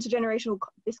intergenerational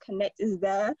disconnect is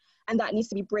there, and that needs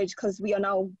to be bridged because we are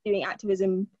now doing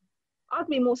activism,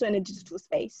 arguably more so in a digital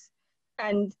space.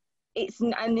 And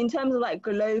in terms of like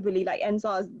globally, like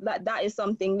NSARS, that is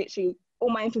something literally all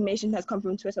my information has come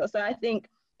from Twitter. So I think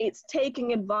it's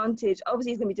taking advantage.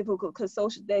 Obviously, it's gonna be difficult because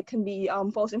there can be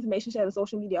false information shared on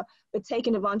social media, but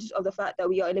taking advantage of the fact that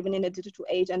we are living in a digital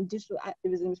age, and digital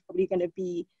activism is probably going to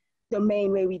be the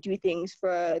main way we do things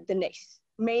for the next,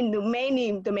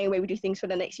 mainly the main way we do things for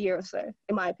the next year or so,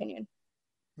 in my opinion.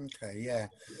 Okay, yeah.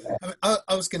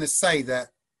 I was going to say that,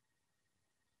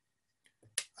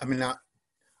 I mean,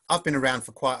 I've been around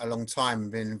for quite a long time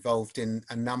and been involved in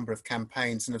a number of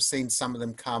campaigns, and I've seen some of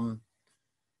them come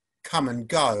and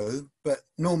go, but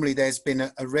normally there's been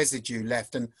a residue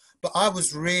left. But I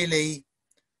was really,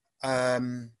 how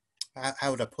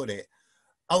would I put it?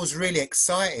 I was really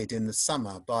excited in the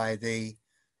summer by the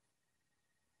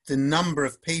number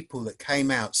of people that came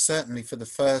out, certainly for the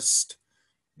first,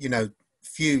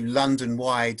 few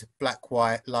London-wide Black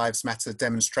Lives Matter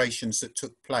demonstrations that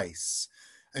took place.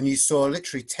 And you saw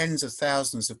literally tens of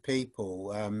thousands of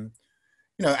people,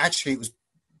 actually it was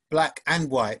black and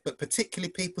white, but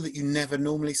particularly people that you never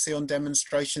normally see on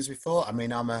demonstrations before. I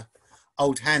mean, I'm a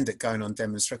old hand at going on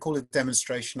demonstration. Call it a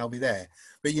demonstration, I'll be there.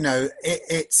 But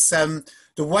it's the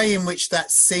way in which that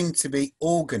seemed to be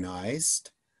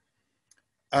organised,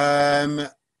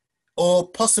 or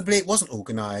possibly it wasn't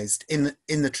organised in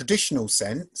the traditional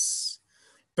sense,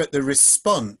 but the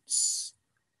response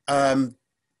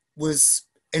was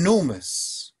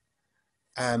enormous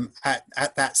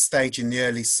at that stage in the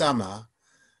early summer.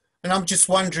 And I'm just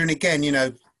wondering again,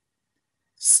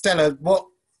 Stella, what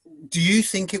do you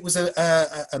think it was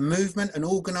a movement, an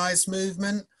organised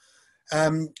movement?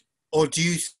 Or do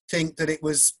you think that it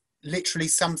was literally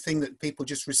something that people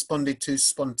just responded to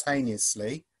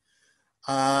spontaneously?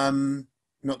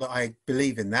 Not that I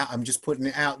believe in that, I'm just putting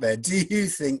it out there. Do you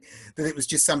think that it was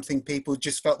just something people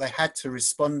just felt they had to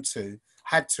respond to,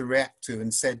 had to react to,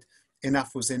 and said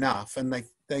enough was enough, and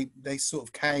they sort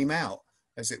of came out,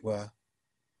 as it were?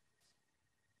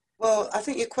 Well, I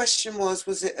think your question was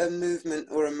it a movement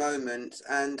or a moment?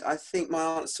 And I think my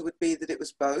answer would be that it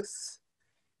was both.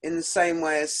 In the same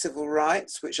way as civil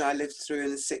rights, which I lived through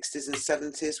in the 60s and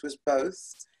 70s, was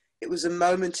both. It was a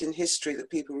moment in history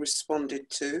that people responded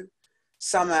to,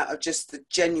 some out of just the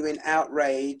genuine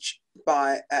outrage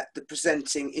at the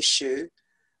presenting issue,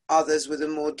 others with a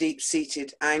more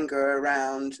deep-seated anger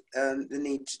around the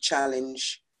need to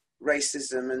challenge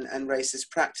racism and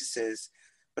racist practices.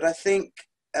 But I think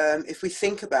if we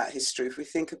think about history, if we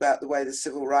think about the way the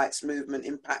civil rights movement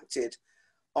impacted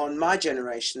on my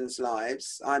generation's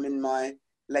lives, I'm in my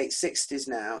late 60s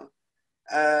now,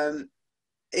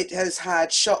 it has had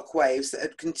shockwaves that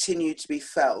have continued to be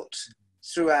felt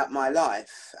throughout my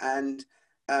life. And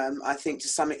I think to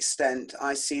some extent,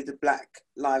 I see the Black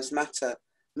Lives Matter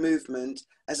movement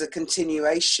as a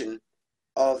continuation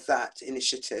of that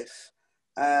initiative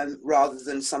rather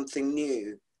than something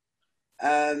new.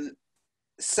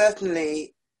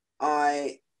 Certainly,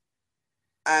 I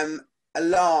am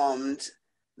alarmed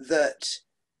that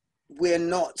we're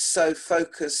not so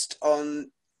focused on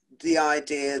the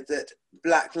idea that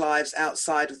Black lives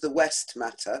outside of the West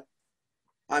matter.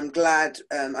 I'm glad,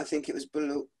 I think it was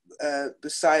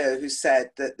Busayo who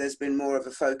said that there's been more of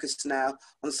a focus now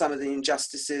on some of the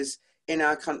injustices in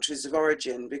our countries of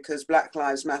origin, because Black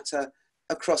lives matter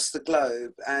across the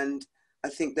globe. And I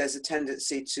think there's a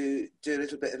tendency to do a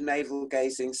little bit of navel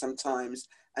gazing sometimes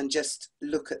and just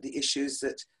look at the issues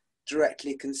that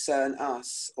directly concern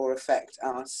us or affect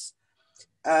us.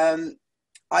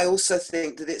 I also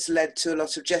think that it's led to a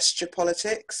lot of gesture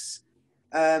politics.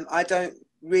 I don't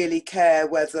really care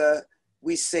whether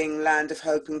we sing Land of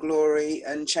Hope and Glory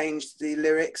and change the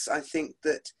lyrics. I think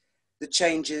that the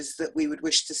changes that we would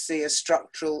wish to see as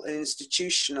structural and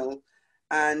institutional,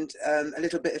 and a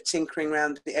little bit of tinkering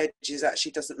around the edges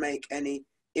actually doesn't make any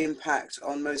impact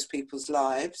on most people's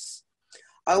lives.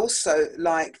 I also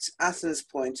liked Athian's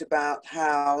point about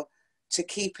how to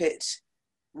keep it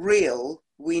real,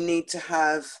 we need to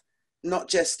have not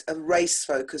just a race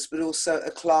focus, but also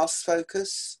a class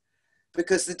focus,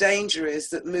 because the danger is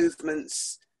that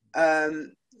movements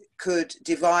could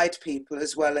divide people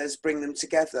as well as bring them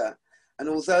together. And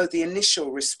although the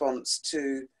initial response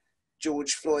to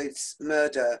George Floyd's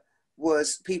murder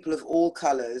was people of all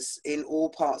colours in all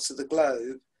parts of the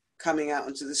globe coming out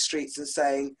onto the streets and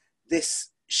saying,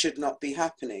 this should not be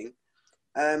happening,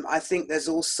 I think there's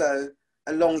also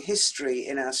a long history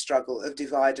in our struggle of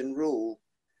divide and rule.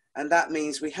 And that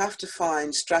means we have to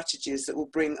find strategies that will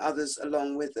bring others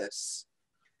along with us.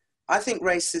 I think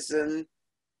racism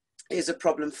is a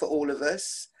problem for all of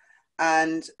us.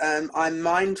 And I'm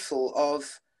mindful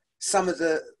of some of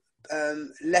the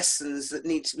lessons that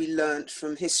need to be learnt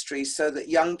from history so that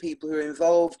young people who are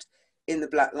involved in the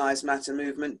Black Lives Matter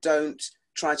movement don't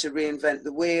try to reinvent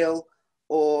the wheel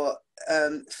or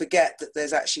forget that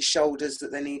there's actually shoulders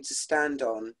that they need to stand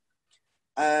on.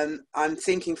 I'm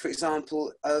thinking, for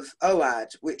example, of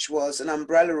OAD, which was an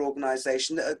umbrella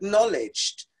organisation that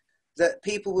acknowledged that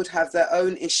people would have their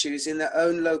own issues in their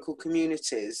own local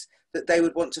communities that they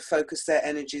would want to focus their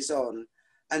energies on.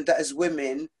 And that as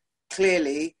women,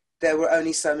 clearly, there were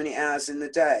only so many hours in the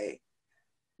day.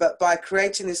 But by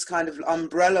creating this kind of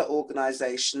umbrella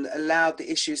organisation that allowed the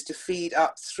issues to feed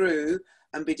up through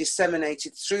and be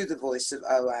disseminated through the voice of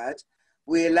OAD,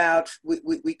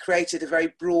 we created a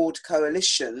very broad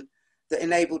coalition that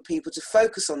enabled people to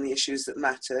focus on the issues that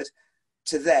mattered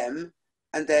to them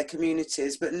and their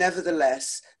communities, but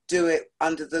nevertheless do it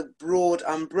under the broad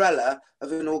umbrella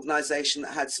of an organisation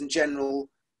that had some general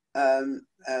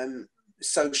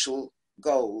social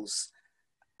goals.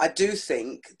 I do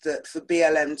think that for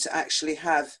BLM to actually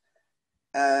have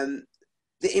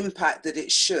the impact that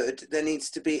it should, there needs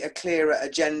to be a clearer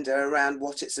agenda around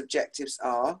what its objectives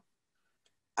are.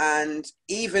 And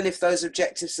even if those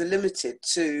objectives are limited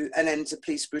to an end to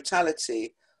police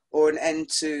brutality or an end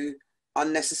to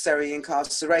unnecessary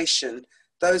incarceration,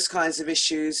 those kinds of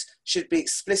issues should be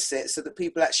explicit so that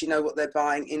people actually know what they're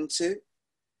buying into.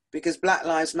 Because Black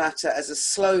Lives Matter as a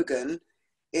slogan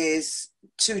is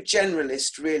too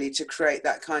generalist, really, to create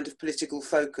that kind of political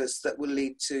focus that will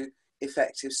lead to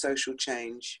effective social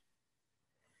change.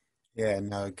 Yeah,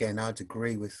 no, again, I'd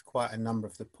agree with quite a number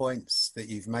of the points that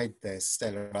you've made there,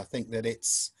 Stella. I think that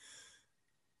it's,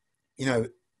 you know,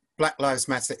 Black Lives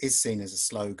Matter is seen as a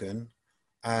slogan.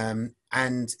 And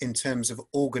in terms of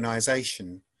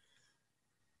organisational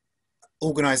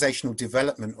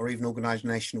development or even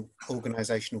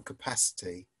organisational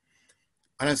capacity,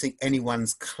 I don't think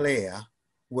anyone's clear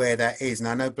where that is. And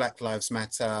I know Black Lives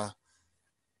Matter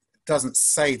doesn't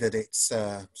say that it's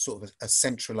sort of a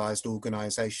centralised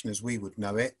organisation as we would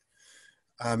know it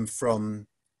from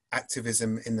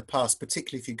activism in the past,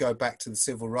 particularly if you go back to the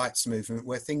civil rights movement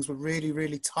where things were really,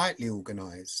 really tightly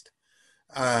organised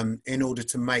in order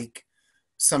to make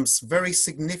some very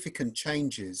significant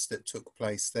changes that took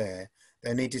place there.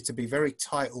 There needed to be very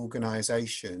tight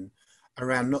organisation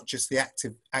around not just the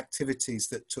activities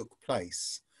that took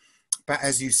place, but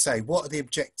as you say, what are the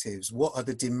objectives? What are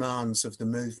the demands of the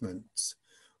movements?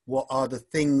 What are the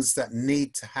things that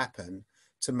need to happen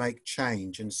to make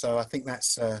change? And so I think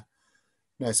that's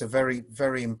it's a very,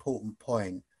 very important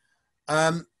point.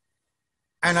 And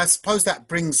I suppose that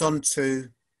brings on to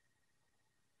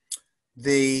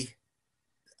the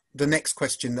next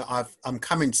question that I'm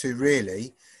coming to,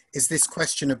 really, is this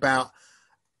question about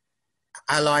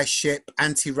allyship,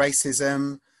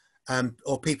 anti-racism,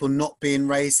 or people not being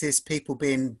racist, people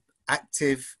being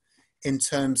active in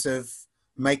terms of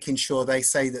making sure they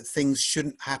say that things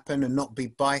shouldn't happen and not be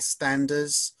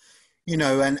bystanders, you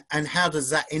know, and how does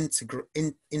that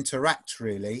interact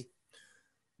really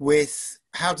with,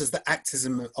 how does the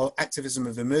activism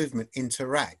of the movement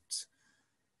interact?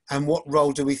 And what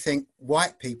role do we think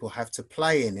white people have to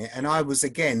play in it? And I was,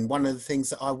 again, one of the things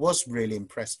that I was really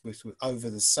impressed with over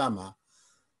the summer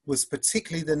was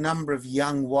particularly the number of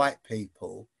young white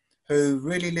people who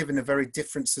really live in a very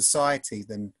different society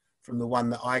than from the one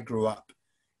that I grew up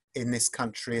in this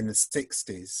country in the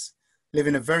 60s, live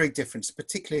in a very different,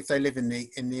 particularly if they live in the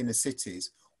inner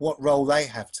cities, what role they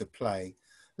have to play.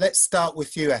 Let's start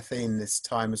with you, Athian, this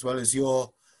time, as well as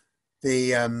you're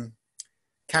the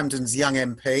Camden's young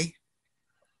MP,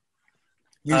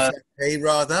 youth MP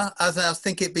rather. I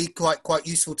think it'd be quite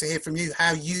useful to hear from you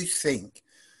how you think,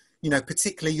 you know,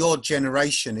 particularly your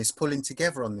generation is pulling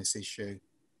together on this issue.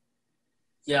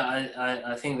 Yeah,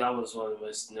 I think that was one of the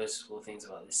most noticeable things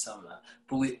about this summer.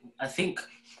 But I think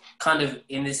kind of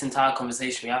in this entire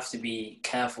conversation, we have to be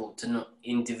careful to not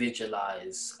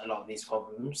individualize a lot of these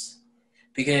problems.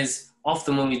 Because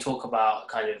often when we talk about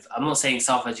kind of, I'm not saying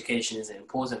self-education isn't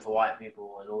important for white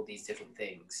people and all these different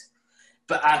things,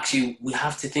 but actually we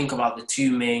have to think about the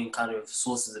two main kind of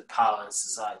sources of power in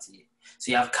society.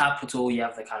 So you have capital, you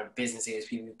have the kind of businesses,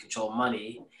 people who control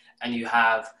money, and you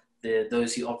have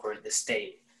those who operate the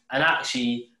state. And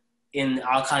actually, in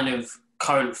our kind of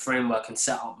current framework and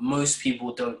setup, most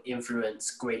people don't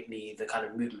influence greatly the kind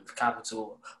of movement for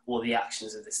capital or the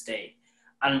actions of the state.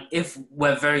 And if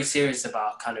we're very serious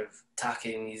about kind of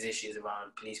tackling these issues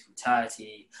around police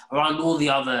brutality, around all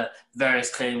the other various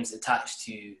claims attached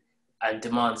to and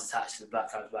demands attached to the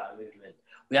Black Lives Matter movement,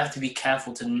 we have to be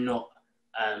careful to not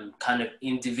kind of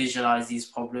individualize these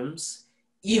problems,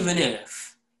 even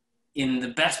if in the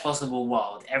best possible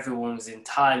world, everyone was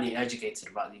entirely educated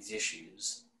about these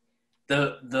issues.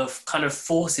 The kind of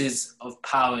forces of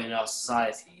power in our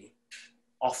society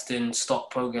often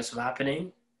stop progress from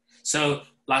happening. So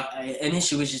like an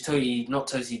issue which is not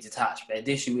totally detached, but an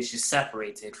issue which is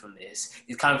separated from this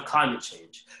is kind of climate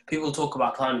change. People talk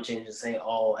about climate change and say,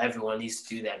 oh, everyone needs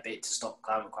to do their bit to stop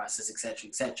climate crisis,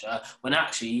 etc., when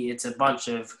actually it's a bunch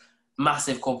of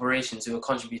massive corporations who are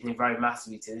contributing very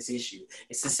massively to this issue.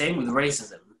 It's the same with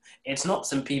racism. It's not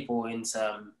some people in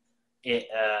some,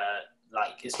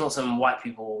 it's not some white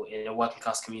people in a working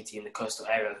class community in the coastal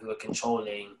area who are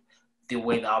controlling the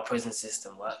way that our prison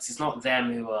system works. It's not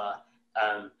them who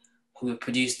have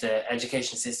produced the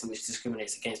education system which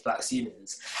discriminates against black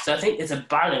students. So I think it's a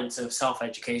balance of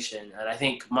self-education, and I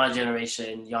think my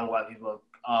generation, young white people,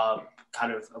 are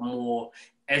kind of a more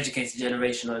educated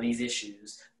generation on these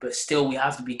issues, but still we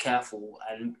have to be careful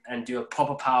and do a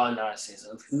proper power analysis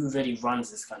of who really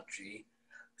runs this country,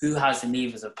 who has the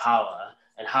levers of power,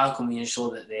 and how can we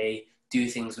ensure that they do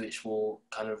things which will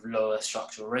kind of lower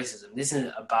structural racism. This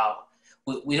isn't about,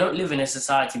 we don't live in a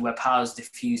society where power is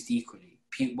diffused equally.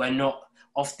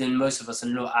 Most of us are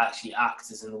not actually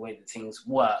actors in the way that things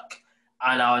work,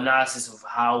 and our analysis of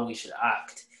how we should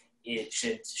act, it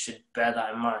should bear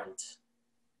that in mind.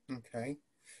 Okay.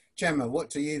 Jemmar, what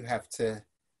do you have to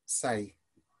say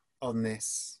on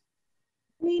this?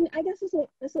 I mean, I guess I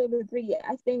sort of agree.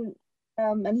 I think,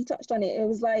 and he touched on it, it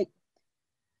was like,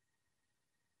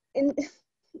 it's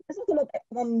like a lot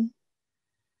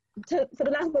for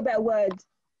the lack of a better word,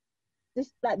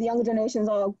 just like the younger generations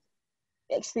are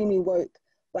extremely woke,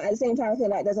 but at the same time, I feel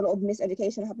like there's a lot of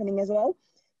miseducation happening as well.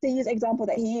 To use example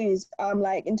that he used,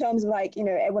 like in terms of like,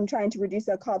 everyone trying to reduce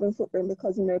their carbon footprint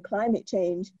because, climate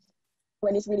change,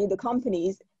 when it's really the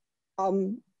companies,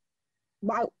 imagine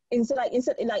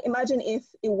if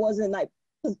it wasn't like,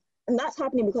 and that's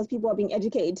happening because people are being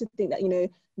educated to think that,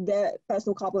 their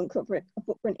personal carbon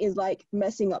footprint is like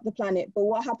messing up the planet. But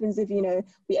what happens if,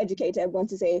 we educate everyone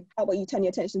to say, how about you turn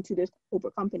your attention to those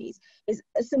corporate companies? It's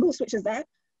a simple switch as that.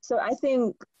 So I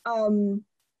think, I don't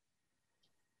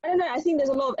know, I think there's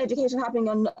a lot of education happening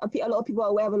and a lot of people are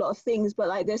aware of a lot of things, but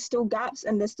like there's still gaps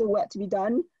and there's still work to be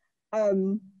done.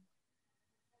 And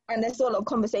there's still a lot of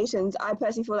conversations. I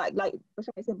personally feel like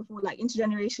I said before, like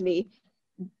intergenerationally,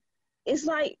 it's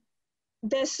like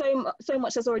there's so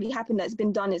much that's already happened, that's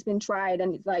been done, it's been tried,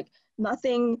 and it's like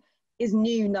nothing is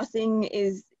new, nothing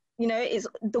is, it's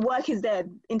the work is there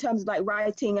in terms of like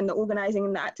writing and the organizing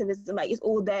and the activism, like it's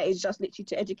all there. It's just literally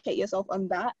to educate yourself on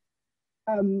that.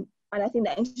 And I think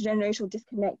that intergenerational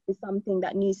disconnect is something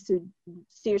that needs to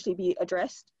seriously be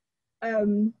addressed. Sorry,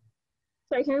 can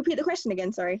you repeat the question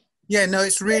again? Sorry. Yeah, no,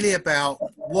 it's really about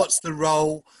what's the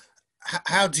role,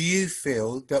 how do you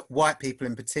feel that white people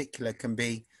in particular can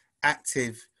be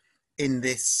active in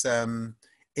this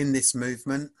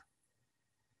movement?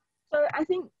 So I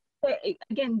think,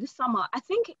 again, this summer, I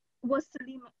think it was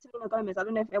Selena Gomez. I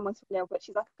don't know if everyone's familiar, but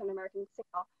she's like an American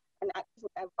singer and actress,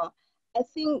 whatever. I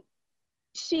think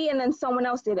she and then someone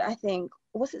else did it, I think.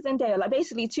 What's it, Zendaya? Like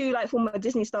basically two like former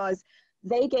Disney stars,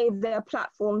 they gave their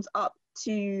platforms up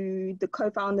to the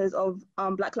co-founders of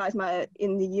Black Lives Matter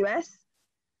in the US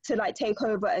to like take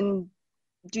over and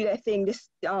do their thing, this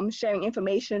sharing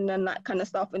information and that kind of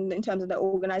stuff, and in terms of their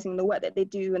organizing, the work that they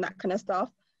do and that kind of stuff.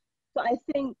 So I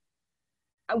think,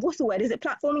 what's the word? Is it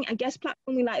platforming? I guess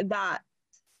platforming like that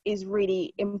is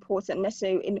really important,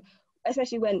 necessarily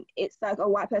especially when it's like a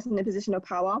white person in a position of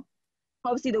power.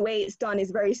 Obviously, the way it's done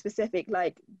is very specific.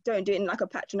 Like, don't do it in like a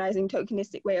patronizing,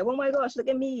 tokenistic way of, oh my gosh, look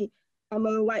at me, I'm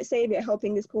a white savior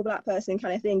helping this poor black person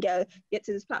kind of thing get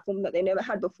to this platform that they never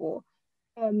had before.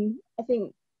 I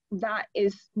think that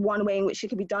is one way in which it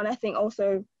could be done. I think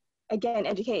also again,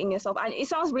 educating yourself. And it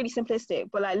sounds really simplistic,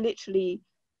 but like literally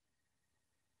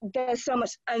there's so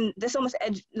much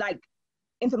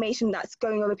information that's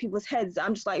going over people's heads.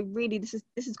 I'm just like, really, this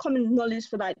is common knowledge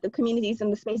for like the communities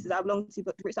and the spaces I belong to,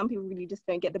 but some people really just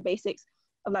don't get the basics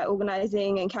of like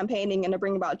organizing and campaigning and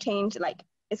bringing about change. Like,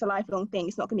 it's a lifelong thing.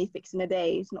 It's not going to be fixed in a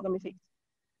day. It's not going to be fixed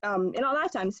in our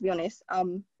lifetimes, to be honest.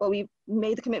 But we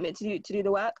made the commitment to do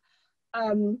the work.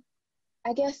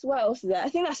 I guess what else is there? I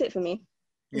think that's it for me.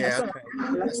 Yeah,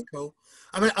 okay. That's cool.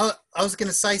 I mean, I was going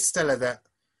to say, Stella, that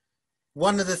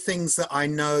one of the things that I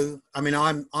know, I mean,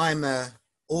 I'm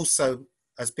also,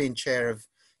 as being chair of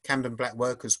Camden Black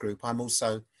Workers Group, I'm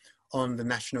also on the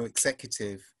national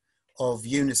executive of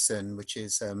Unison, which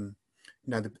is,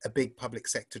 a big public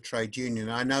sector trade union.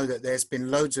 I know that there's been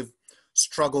loads of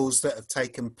struggles that have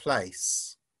taken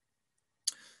place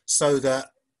so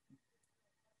that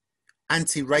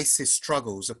anti-racist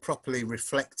struggles are properly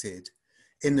reflected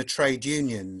in the trade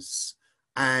unions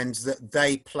and that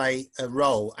they play a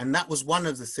role. And that was one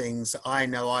of the things that I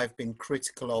know I've been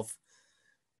critical of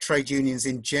trade unions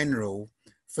in general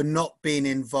for not being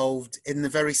involved in the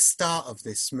very start of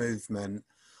this movement.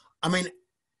 I mean,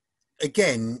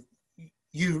 again,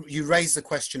 you raise the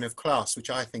question of class, which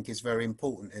I think is very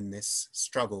important in this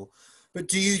struggle. But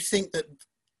do you think that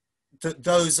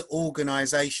those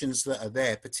organisations that are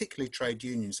there, particularly trade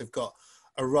unions, have got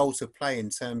a role to play in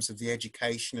terms of the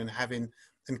education and having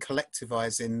and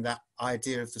collectivising that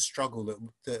idea of the struggle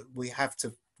that we have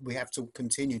to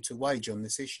continue to wage on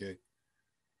this issue?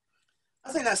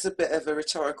 I think that's a bit of a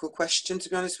rhetorical question, to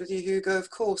be honest with you, Hugo. Of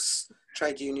course,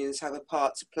 trade unions have a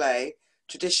part to play.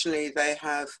 Traditionally, they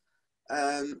have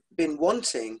been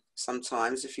wanting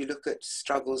sometimes, if you look at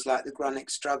struggles like the Grunic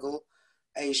struggle,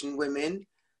 Asian women,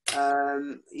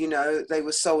 they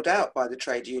were sold out by the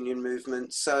trade union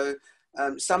movement. So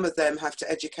some of them have to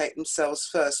educate themselves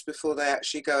first before they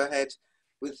actually go ahead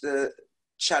with the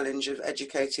challenge of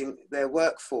educating their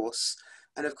workforce.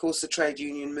 And of course, the trade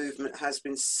union movement has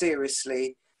been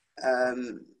seriously,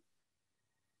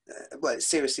 it's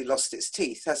seriously lost its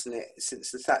teeth, hasn't it,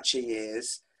 since the Thatcher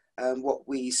years. What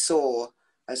we saw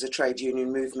as a trade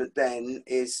union movement then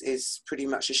is pretty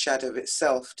much a shadow of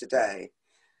itself today.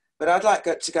 But I'd like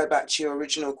to go back to your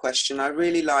original question. I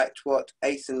really liked what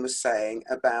Athian was saying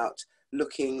about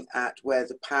looking at where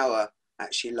the power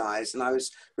actually lies. And I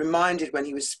was reminded when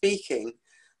he was speaking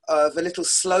of a little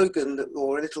slogan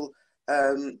or a little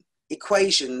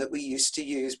equation that we used to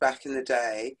use back in the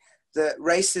day, that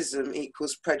racism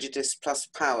equals prejudice plus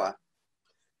power.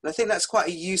 And I think that's quite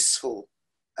a useful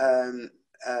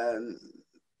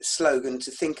slogan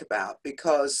to think about,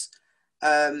 because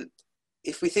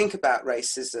if we think about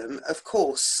racism, of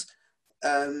course,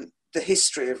 the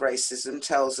history of racism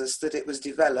tells us that it was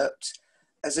developed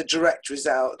as a direct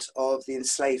result of the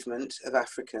enslavement of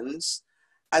Africans,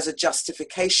 as a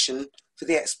justification for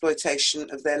the exploitation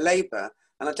of their labour.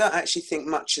 And I don't actually think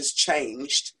much has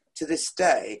changed to this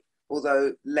day,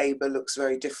 although labour looks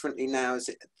very differently now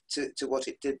to what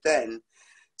it did then.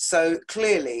 So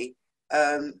clearly,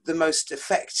 the most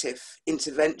effective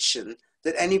intervention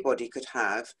that anybody could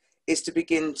have is to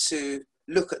begin to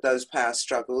look at those power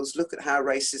struggles, look at how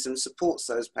racism supports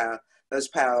those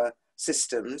power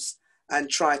systems, and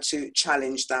try to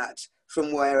challenge that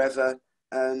from wherever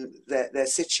they're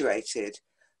situated.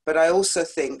 But I also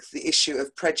think the issue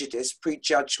of prejudice,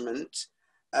 prejudgment,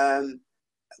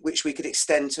 which we could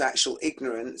extend to actual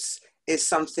ignorance, is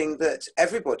something that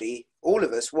everybody, all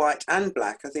of us, white and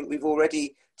black, I think we've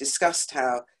already discussed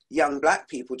how young black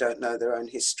people don't know their own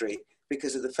history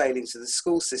because of the failings of the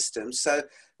school system. So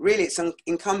really it's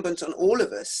incumbent on all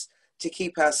of us to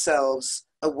keep ourselves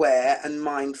aware and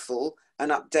mindful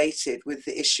and updated with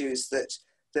the issues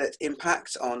that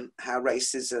impact on how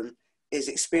racism is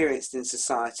experienced in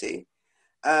society.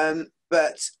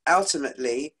 But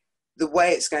ultimately, the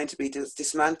way it's going to be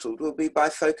dismantled will be by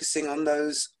focusing on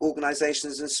those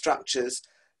organisations and structures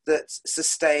that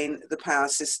sustain the power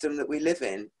system that we live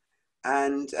in.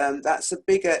 And that's a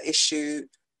bigger issue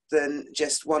than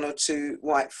just one or two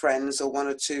white friends or one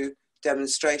or two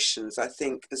demonstrations. I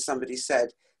think, as somebody said,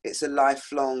 it's a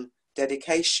lifelong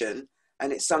dedication,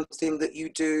 and it's something that you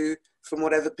do from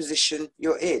whatever position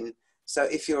you're in. So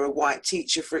if you're a white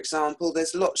teacher, for example,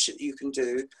 there's lots that you can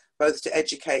do, both to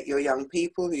educate your young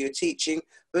people who you're teaching,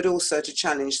 but also to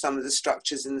challenge some of the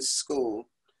structures in the school.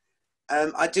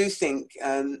 I do think,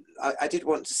 I did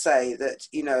want to say that,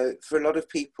 for a lot of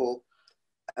people,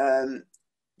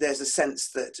 there's a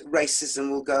sense that racism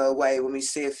will go away when we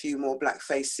see a few more black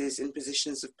faces in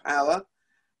positions of power.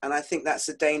 And I think that's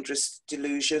a dangerous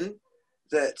delusion,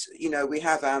 that, we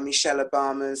have our Michelle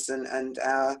Obamas and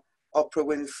our Oprah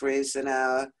Winfrey's and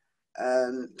our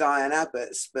Diane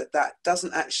Abbott's, but that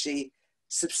doesn't actually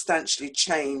substantially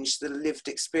change the lived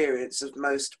experience of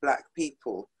most Black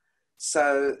people.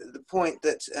 So the point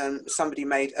that somebody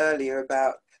made earlier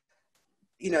about,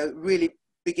 you know, really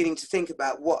beginning to think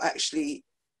about what actually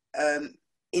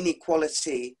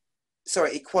equality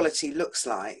looks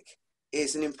like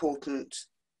is an important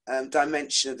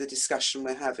dimension of the discussion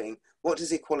we're having. What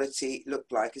does equality look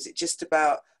like? Is it just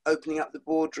about opening up the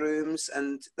boardrooms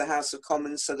and the House of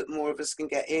Commons so that more of us can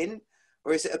get in?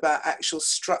 Or is it about actual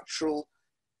structural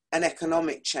and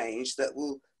economic change that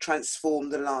will transform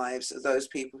the lives of those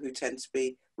people who tend to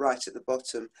be right at the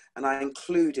bottom? And I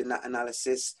include in that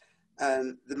analysis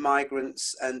the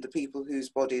migrants and the people whose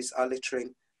bodies are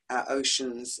littering our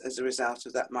oceans as a result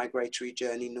of that migratory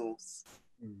journey north.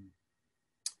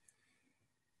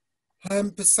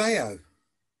 Busayo,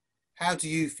 how do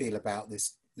you feel about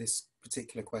this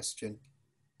particular question?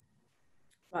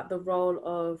 About the role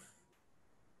of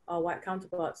our white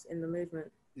counterparts in the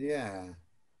movement. Yeah.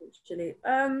 Actually,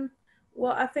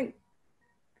 well, I think,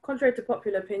 contrary to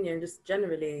popular opinion, just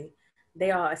generally, they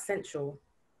are essential,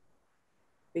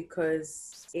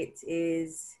 because it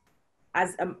is,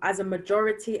 as a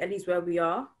majority, at least where we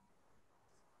are,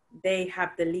 they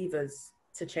have the levers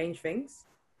to change things.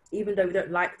 Even though we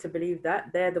don't like to believe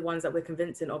that, they're the ones that we're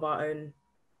convincing of our own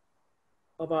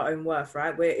worth,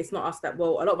 right? Where it's not us that,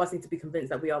 well, a lot of us need to be convinced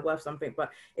that we are worth something, but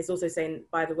it's also saying,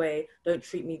 by the way, don't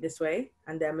treat me this way,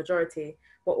 and they're majority.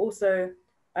 But also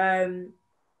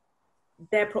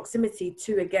their proximity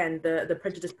to, again, the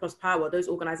prejudice plus power, those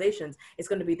organizations, it's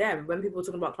going to be them. When people are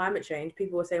talking about climate change,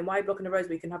 people are saying, why are you blocking the roads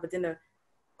where you can have a dinner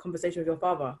conversation with your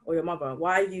father or your mother?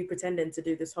 Why are you pretending to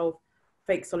do this whole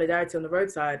fake solidarity on the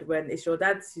roadside when it's your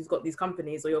dad who's got these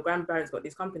companies or your grandparents got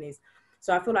these companies?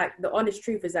 So I feel like the honest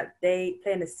truth is that they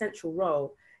play an essential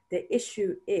role. The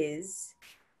issue is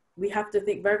we have to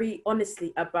think very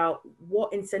honestly about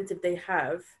what incentive they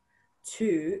have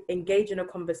to engage in a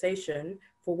conversation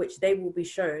for which they will be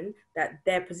shown that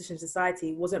their position in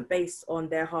society wasn't based on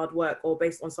their hard work or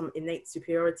based on some innate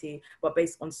superiority, but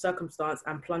based on circumstance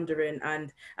and plundering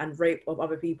and rape of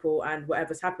other people and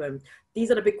whatever's happened.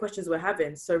 These are the big questions we're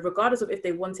having. So regardless of if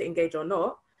they want to engage or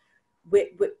not, we're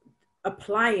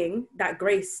applying that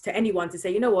grace to anyone to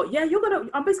say, you know what, yeah,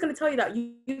 I'm just going to tell you that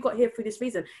you got here for this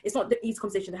reason. It's not the easy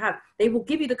conversation to have. They will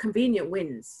give you the convenient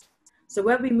wins. So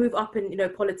where we move up in, you know,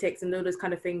 politics and all those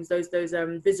kind of things, those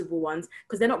visible ones,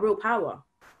 because they're not real power.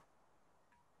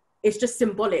 It's just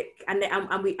symbolic, and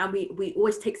we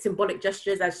always take symbolic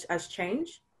gestures as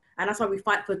change, and that's why we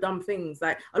fight for dumb things.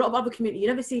 Like a lot of other communities, you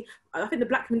never see. I think the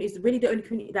Black community is really the only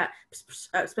community that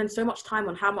spends so much time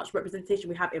on how much representation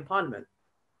we have in Parliament.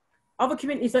 Other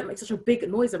communities don't make such a big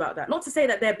noise about that. Not to say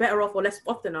that they're better off or less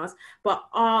off than us, but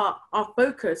our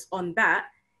focus on that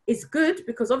is good,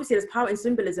 because obviously there's power in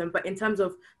symbolism, but in terms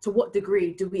of to what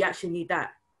degree do we actually need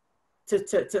that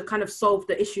to kind of solve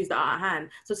the issues that are at hand?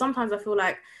 So sometimes I feel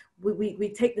like we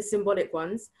take the symbolic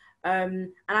ones,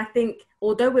 and I think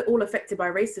although we're all affected by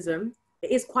racism,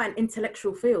 it is quite an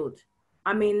intellectual field.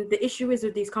 I mean, the issue is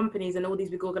with these companies and all these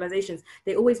big organizations,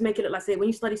 they always make it look like, say, when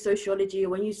you study sociology or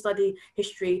when you study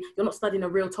history, you're not studying a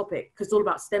real topic, because it's all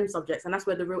about STEM subjects, and that's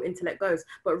where the real intellect goes.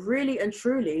 But really and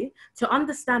truly, to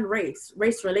understand race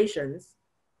relations,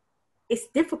 it's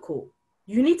difficult.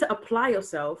 You need to apply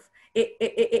yourself.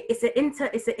 It's an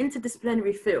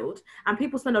interdisciplinary field, and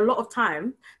people spend a lot of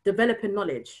time developing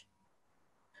knowledge.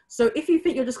 So if you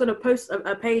think you're just going to post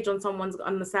a page on someone's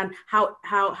understand how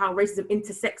racism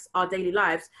intersects our daily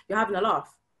lives, you're having a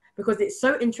laugh, because it's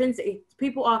so intrinsic.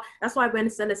 People are, that's why when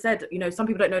Stella said, you know, some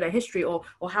people don't know their history or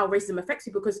how racism affects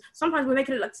you, because sometimes we're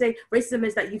making it like, say, racism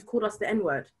is that you've called us the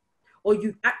N-word, or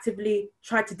you actively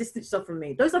tried to distance yourself from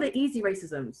me. Those are the easy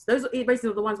racisms. Those are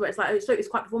racism are the ones where it's like, oh, so it's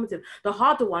quite performative. The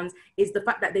harder ones is the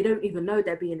fact that they don't even know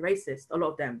they're being racist, a lot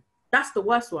of them. That's the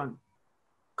worst one,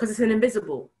 because it's an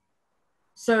invisible.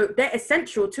 So they're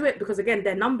essential to it, because again,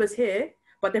 their numbers here,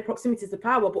 but their proximity to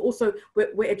power, but also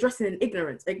we're addressing an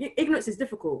ignorance. Like, ignorance is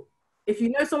difficult. If you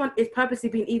know someone is purposely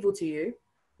being evil to you,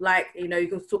 like, you know, you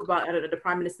can talk about, I don't know, the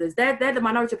prime ministers, they're the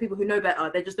minority of people who know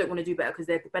better. They just don't want to do better because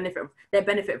they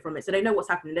benefit from it. So they know what's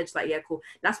happening. They're just like, yeah, cool.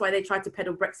 That's why they try to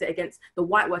peddle Brexit against the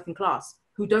white working class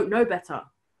who don't know better,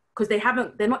 because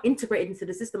they're not integrated into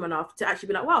the system enough to actually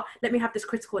be like, wow, let me have this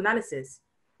critical analysis,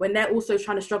 when they're also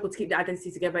trying to struggle to keep their identity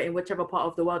together in whichever part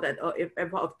of the world or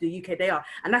part of the UK they are.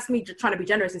 And that's me trying to be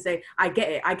generous and say, I get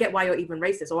it. I get why you're even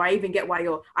racist, or I even get why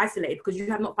you're isolated, because you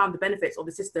have not found the benefits of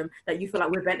the system that you feel like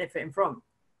we're benefiting from.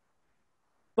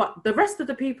 But the rest of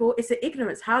the people, it's an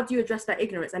ignorance. How do you address that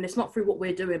ignorance? And it's not through what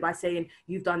we're doing by saying,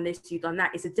 you've done this, you've done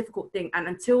that. It's a difficult thing. And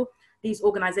until these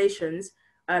organizations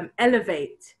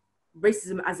elevate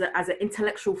racism as an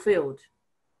intellectual field,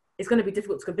 it's going to be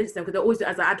difficult to convince them, because they always do it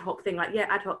as an ad hoc thing, like, yeah,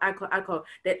 ad hoc.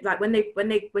 Like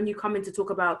when you come in to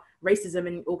talk about racism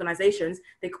in organizations,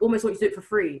 they almost want you to do it for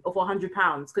free or for £100,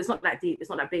 because it's not that deep, it's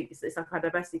not that big, it's like a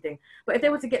diversity thing. But if they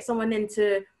were to get someone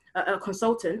into a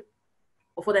consultant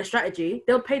or for their strategy,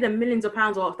 they'll pay them millions of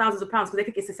pounds or thousands of pounds because they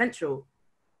think it's essential.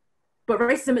 But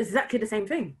racism is exactly the same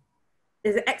thing.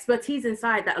 There's an expertise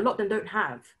inside that a lot of them don't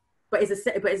have, but it's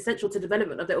essential to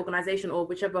development of their organization or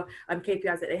whichever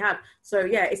KPIs that they have. So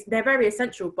yeah, they're very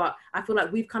essential, but I feel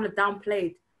like we've kind of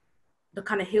downplayed the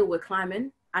kind of hill we're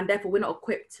climbing, and therefore we're not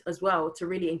equipped as well to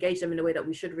really engage them in the way that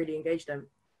we should really engage them.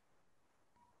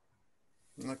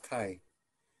 Okay.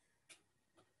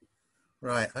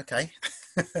 Right, okay.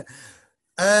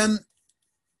 I'm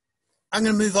going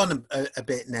to move on a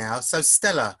bit now. So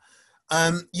Stella,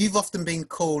 you've often been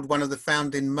called one of the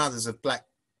founding mothers of Black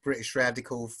British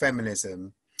radical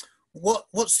feminism.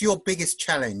 What's your biggest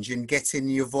challenge in getting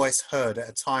your voice heard at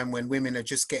a time when women are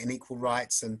just getting equal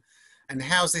rights, and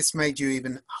how's this made you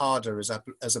even harder as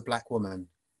a Black woman?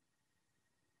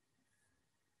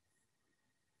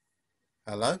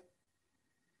 Hello?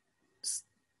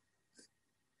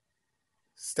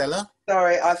 Stella?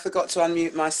 Sorry, I forgot to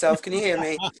unmute myself. Can you hear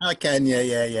me? I can,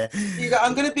 yeah.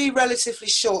 I'm going to be relatively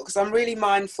short because I'm really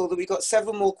mindful that we've got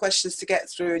several more questions to get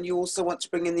through, and you also want to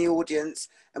bring in the audience,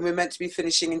 and we're meant to be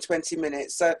finishing in 20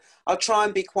 minutes. So I'll try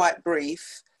and be quite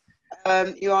brief.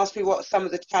 You asked me what some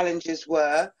of the challenges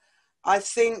were. I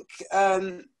think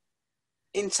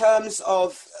in terms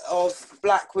of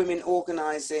Black women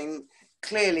organising,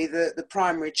 clearly the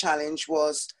primary challenge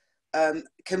was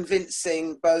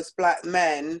convincing both Black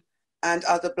men and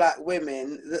other Black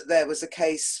women that there was a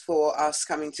case for us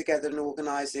coming together and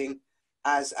organising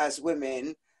as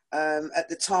women. At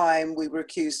the time, we were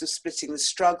accused of splitting the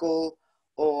struggle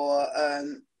or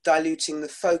diluting the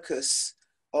focus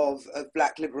of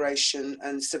Black liberation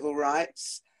and civil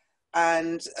rights.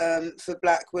 And for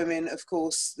Black women, of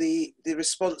course, the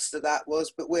response to that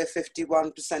was, but we're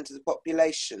 51% of the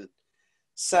population.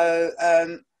 So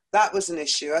that was an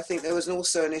issue. I think there was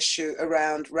also an issue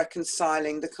around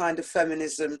reconciling the kind of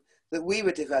feminism that we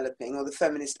were developing, or the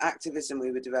feminist activism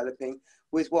we were developing,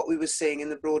 with what we were seeing in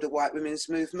the broader white women's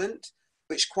movement,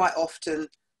 which quite often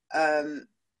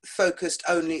focused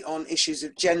only on issues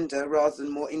of gender rather than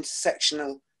more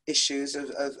intersectional issues of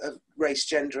race,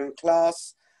 gender and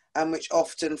class, and which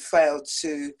often failed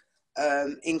to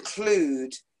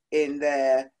include in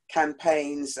their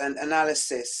campaigns and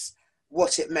analysis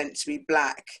what it meant to be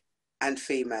Black and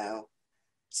female.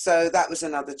 So that was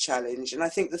another challenge. And I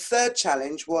think the third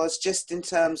challenge was just in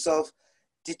terms of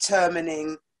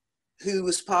determining who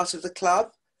was part of the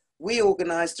club. We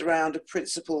organised around a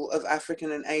principle of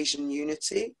African and Asian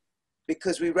unity,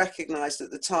 because we recognised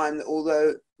at the time that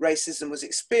although racism was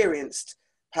experienced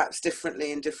perhaps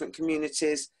differently in different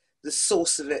communities, the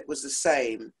source of it was the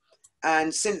same.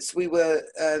 And since we were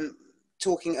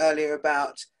talking earlier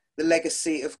about the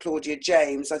legacy of Claudia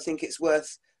Jones, I think it's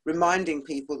worth reminding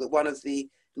people that one of the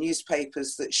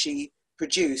newspapers that she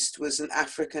produced was an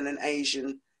African and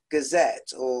Asian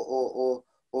gazette or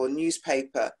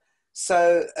newspaper.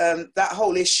 So that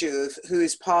whole issue of who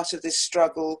is part of this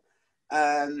struggle,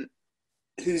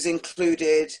 who's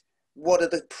included, what are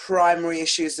the primary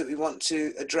issues that we want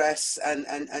to address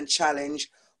and challenge,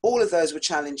 all of those were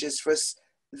challenges for us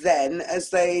then, as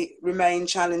they remain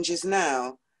challenges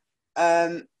now.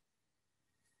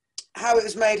 How it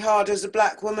was made harder as a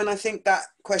Black woman, I think that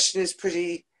question is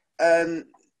pretty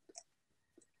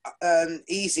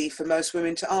easy for most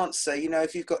women to answer. You know,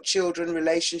 if you've got children,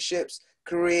 relationships,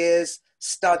 careers,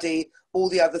 study, all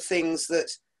the other things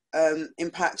that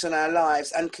impact on our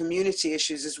lives, and community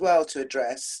issues as well to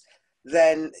address,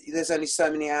 then there's only so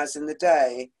many hours in the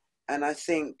day. And I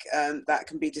think that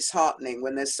can be disheartening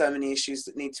when there's so many issues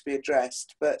that need to be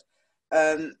addressed. But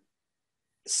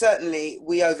certainly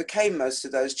we overcame most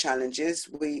of those challenges.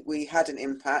 We had an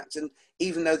impact, and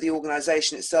even though the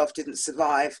organisation itself didn't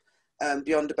survive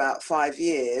beyond about 5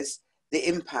 years, the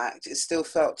impact is still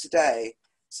felt today.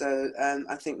 So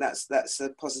I think that's a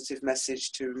positive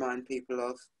message to remind people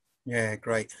of. Yeah,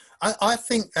 great. I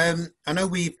think, I know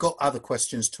we've got other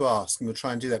questions to ask, and we'll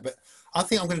try and do that, but I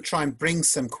think I'm going to try and bring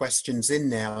some questions in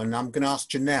now, and I'm going to ask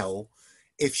Janelle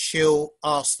if she'll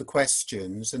ask the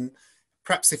questions, and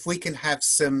perhaps if we can have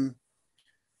some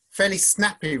fairly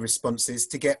snappy responses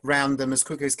to get round them as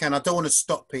quickly as can. I don't want to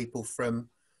stop people from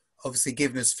obviously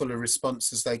given as full a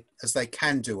response as they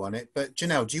can do on it. But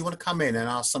Janelle, do you want to come in and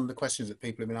ask some of the questions that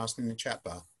people have been asking in the chat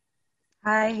bar?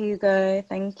 Hi, Hugo.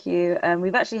 Thank you.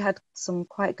 We've actually had some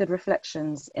quite good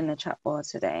reflections in the chat bar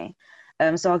today.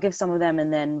 So I'll give some of them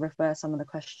and then refer some of the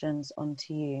questions on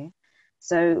to you.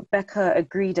 So Becca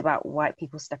agreed about white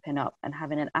people stepping up and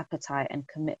having an appetite and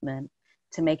commitment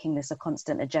to making this a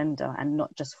constant agenda and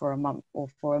not just for a month or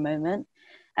for a moment.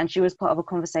 And she was part of a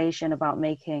conversation about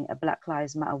making a Black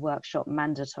Lives Matter workshop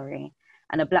mandatory.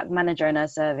 And a Black manager in her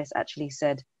service actually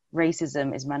said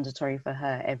racism is mandatory for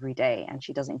her every day and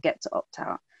she doesn't get to opt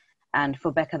out. And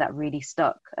for Becca, that really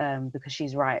stuck because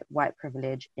she's right, white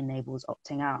privilege enables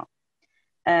opting out.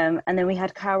 And then we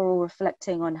had Carol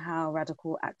reflecting on how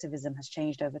radical activism has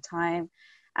changed over time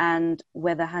and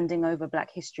whether handing over Black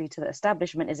history to the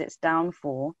establishment is its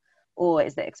downfall or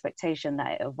is the expectation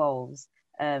that it evolves.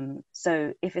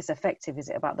 So if it's effective, is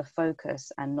it about the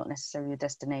focus and not necessarily the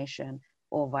destination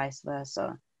or vice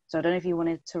versa? So I don't know if you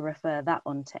wanted to refer that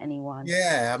on to anyone.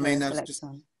 Yeah, I mean, I was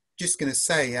just going to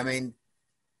say, I mean,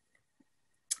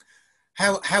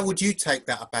 how would you take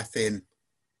that up, Athian?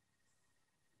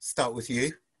 Start with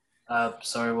you.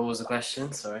 Sorry, what was the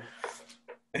question? Sorry.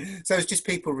 So it's just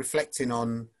people reflecting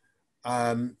on,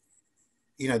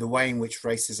 you know, the way in which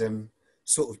racism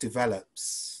sort of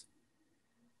develops.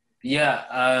 Yeah,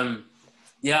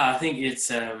 I think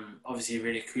it's obviously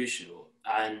really crucial.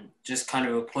 And just kind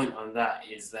of a point on that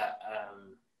is that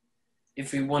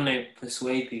if we want to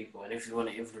persuade people and if we want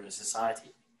to influence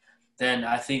society, then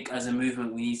I think as a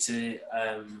movement we need to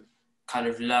kind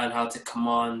of learn how to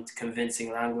command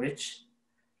convincing language.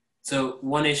 So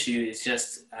one issue is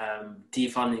just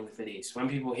defunding the police. When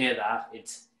people hear that,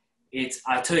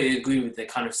 I totally agree with the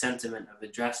kind of sentiment of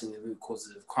addressing the root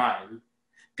causes of crime,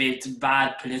 but it's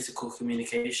bad political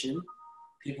communication.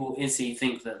 People instantly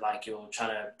think that like you're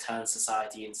trying to turn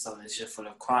society into something that's just full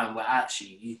of crime, where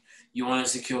actually you want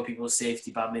to secure people's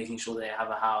safety by making sure they have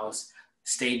a house,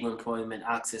 stable employment,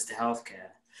 access to healthcare.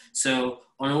 So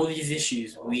on all these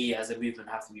issues, we as a movement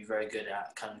have to be very good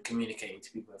at kind of communicating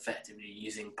to people effectively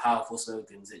using powerful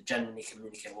slogans that genuinely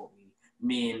communicate what we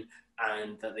mean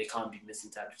and that they can't be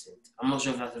misinterpreted. I'm not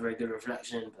sure if that's a very good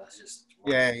reflection, but that's just...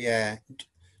 Yeah.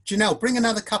 Janelle, bring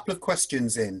another couple of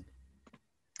questions in.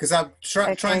 Because I'll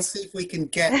try and see if we can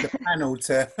get the panel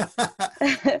to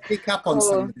pick up on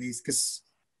some of these. Because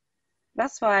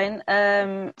that's fine.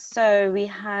 So we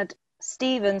had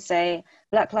Stephen say,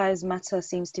 Black Lives Matter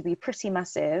seems to be pretty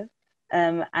massive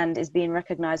and is being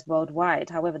recognised worldwide.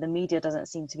 However, the media doesn't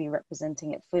seem to be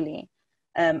representing it fully.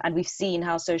 And we've seen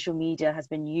how social media has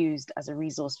been used as a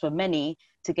resource for many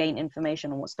to gain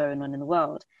information on what's going on in the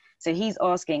world. So he's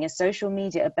asking, is social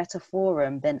media a better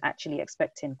forum than actually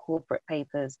expecting corporate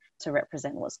papers to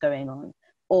represent what's going on?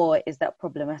 Or is that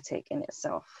problematic in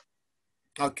itself?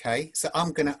 Okay, so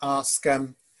I'm going to ask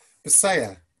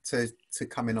Busayo to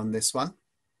come in on this one.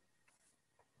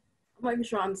 I'm not even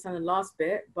sure I understand the last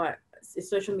bit, but is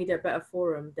social media a better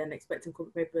forum than expecting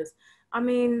corporate papers? I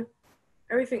mean,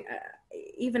 everything,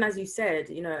 even as you said,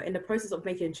 you know, in the process of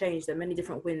making change, there are many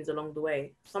different wins along the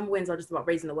way. Some wins are just about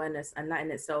raising awareness, and that in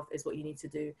itself is what you need to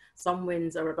do. Some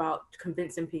wins are about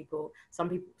convincing people. Some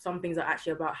things are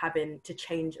actually about having to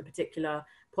change a particular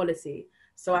policy.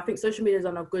 So I think social media has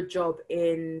done a good job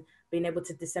in being able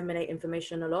to disseminate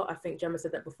information a lot. I think Jemmar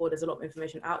said that before, there's a lot of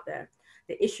information out there.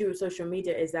 The issue with social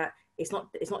media is that it's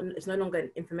no longer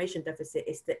an information deficit,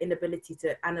 it's the inability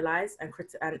to analyze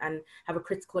and have a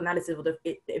critical analysis of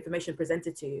the information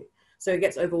presented to you. So it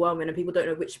gets overwhelming and people don't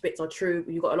know which bits are true.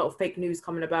 You've got a lot of fake news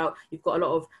coming about, you've got a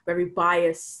lot of very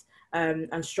biased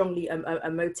and strongly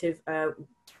emotive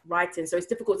writing. So it's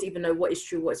difficult to even know what is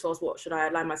true, what is false, what should I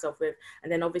align myself with.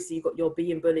 And then obviously you're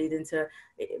being bullied into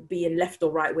being left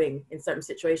or right wing in certain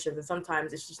situations. And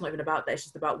sometimes it's just not even about that. It's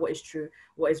just about what is true,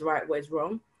 what is right, what is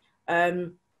wrong.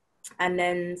 And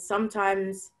then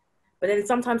sometimes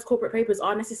corporate papers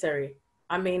are necessary.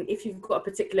 I mean, if you've got a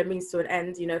particular means to an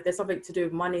end, you know, if there's something to do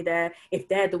with money there, if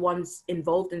they're the ones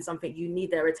involved in something, you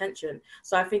need their attention.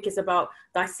 So I think it's about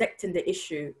dissecting the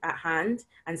issue at hand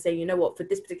and saying, you know what, for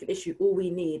this particular issue, all we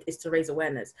need is to raise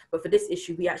awareness. But for this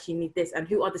issue, we actually need this. And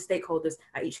who are the stakeholders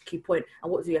at each key point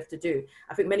and what do we have to do?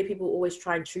 I think many people always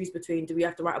try and choose between, do we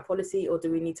have to write a policy or do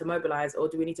we need to mobilize or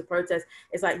do we need to protest?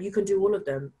 It's like, you can do all of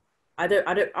them. I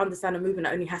don't understand a movement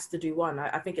that only has to do one.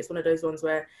 I think it's one of those ones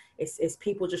where it's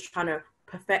people just trying to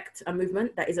perfect a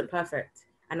movement that isn't perfect.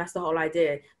 And that's the whole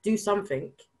idea. Do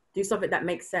something that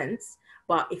makes sense.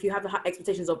 But if you have the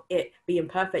expectations of it being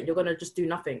perfect, you're going to just do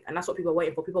nothing. And that's what people are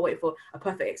waiting for. People are waiting for a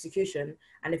perfect execution.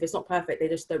 And if it's not perfect, they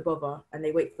just don't bother and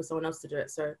they wait for someone else to do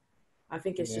it. So I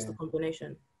think it's just a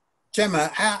combination.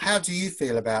 Jemmar, how do you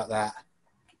feel about that?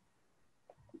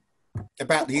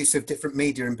 About the use of different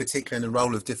media in particular, and the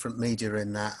role of different media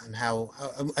in that, and how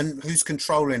and who's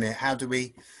controlling it? How do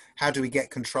we get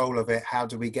control of it? How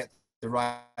do we get the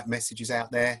right messages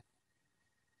out there?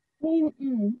 I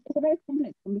mean, it's a very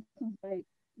complex one because, like,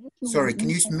 Sorry, can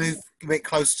you move a bit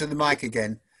closer to the mic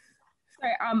again?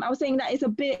 Sorry, I was saying that it's a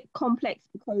bit complex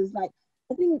because, like,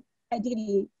 I think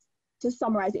ideally, to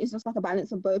summarize it, it's just like a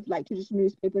balance of both, like, traditional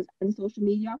newspapers and social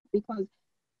media, because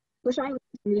which I was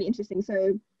really interesting. So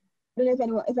I don't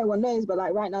know if anyone knows, but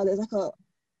like right now there's like a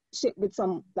ship with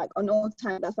some like an old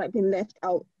tank that's like been left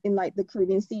out in like the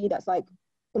Caribbean Sea that's like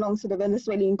belongs to the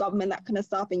Venezuelan government, that kind of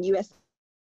stuff, and US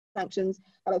sanctions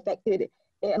have affected it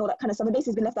and all that kind of stuff. And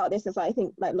basically it's been left out there since I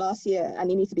think like last year, and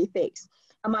it needs to be fixed.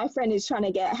 And my friend is trying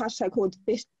to get a hashtag called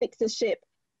Fix the Ship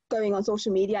going on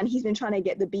social media, and he's been trying to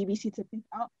get the BBC to pick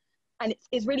up. And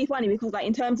it's really funny because, like,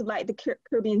 in terms of like the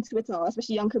Caribbean Twitter,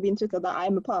 especially young Caribbean Twitter that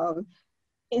I'm a part of,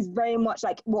 is very much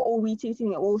like we're all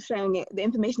retweeting it, all sharing it. The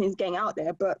information is getting out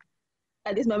there, but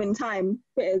at this moment in time,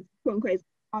 Twitter's quote unquote has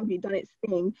already done its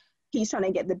thing. He's trying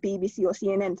to get the BBC or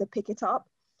CNN to pick it up.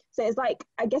 So it's like,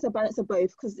 I guess, a balance of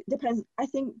both, because it depends. I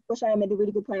think Busayo made a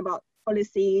really good point about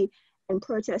policy and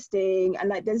protesting, and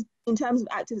like there's, in terms of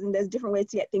activism, there's different ways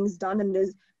to get things done, and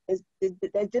there's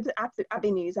different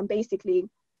avenues, and basically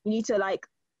you need to like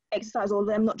exercise all of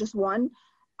them, not just one.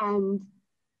 And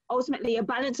ultimately a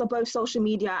balance of both social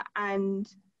media and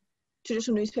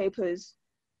traditional newspapers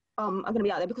are going to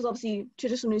be out there, because obviously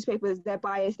traditional newspapers, they're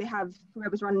biased, they have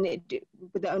whoever's running it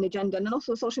with their own agenda. And then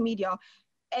also social media,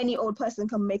 any old person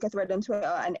can make a thread on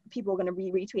Twitter and people are going to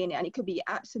be retweeting it, and it could be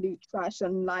absolute trash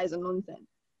and lies and nonsense.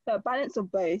 So a balance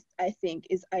of both, I think,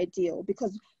 is ideal,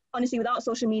 because honestly, without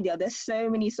social media, there's so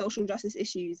many social justice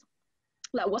issues.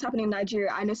 Like what's happening in Nigeria,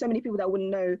 I know so many people that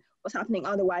wouldn't know what's happening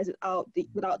otherwise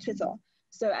without Twitter.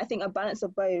 So I think a balance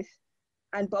of both,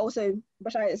 but also,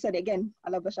 Busayo said it again, I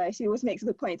love Busayo, she always makes a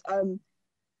good point,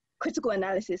 critical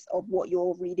analysis of what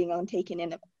you're reading and taking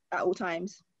in at all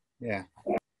times. Yeah.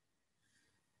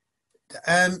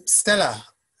 Stella,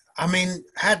 I mean,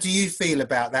 how do you feel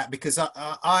about that? Because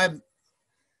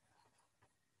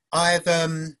I've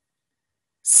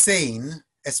seen,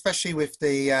 especially with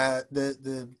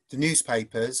the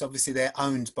newspapers, obviously they're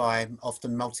owned by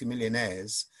often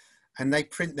multimillionaires, and they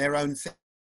print their own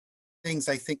things.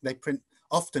 They think they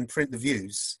often print the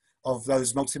views of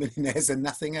those multimillionaires and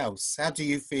nothing else. How do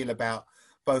you feel about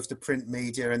both the print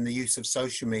media and the use of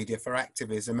social media for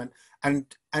activism,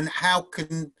 and how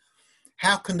can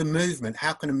a movement,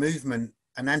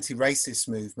 an anti-racist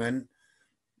movement,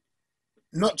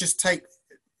 not just take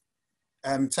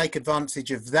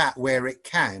advantage of that where it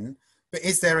can, but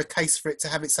is there a case for it to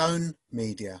have its own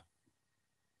media?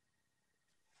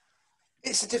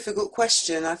 It's a difficult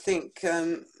question. I think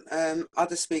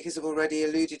other speakers have already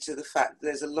alluded to the fact that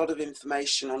there's a lot of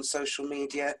information on social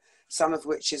media, some of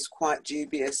which is quite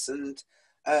dubious, and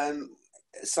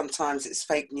sometimes it's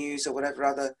fake news or whatever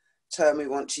other term we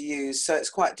want to use. So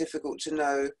it's quite difficult to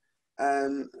know,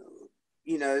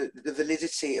 you know, the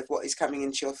validity of what is coming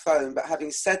into your phone. But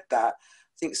having said that,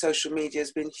 I think social media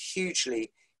has been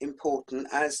hugely important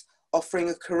as offering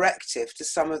a corrective to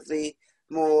some of the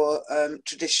more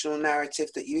traditional narrative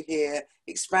that you hear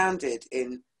expounded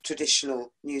in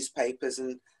traditional newspapers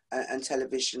and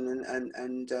television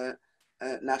and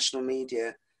national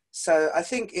media. So I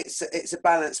think it's a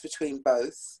balance between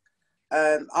both.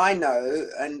 I know,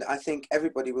 and I think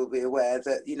everybody will be aware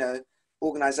that, you know,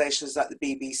 organisations like the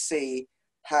BBC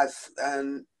have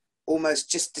almost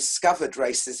just discovered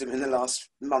racism in the last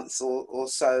month or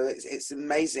so. It's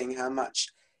amazing how much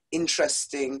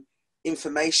interesting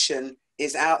information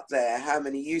is out there, how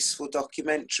many useful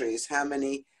documentaries, how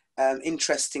many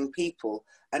interesting people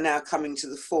are now coming to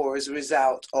the fore as a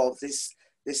result of this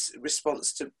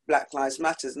response to Black Lives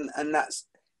Matter, and that's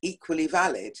equally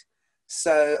valid.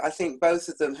 So I think both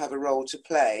of them have a role to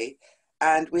play,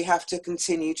 and we have to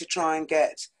continue to try and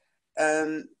get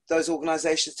those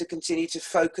organisations to continue to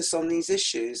focus on these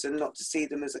issues and not to see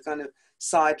them as a kind of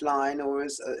sideline or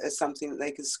as something that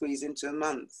they can squeeze into a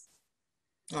month.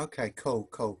 Okay, cool.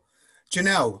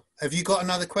 Janelle, have you got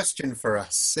another question for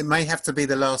us? It may have to be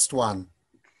the last one.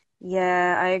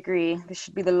 Yeah, I agree. This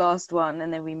should be the last one,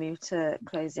 and then we move to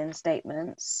closing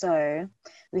statements. So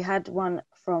we had one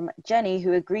from Jenny,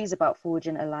 who agrees about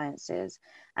forging alliances.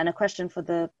 And a question for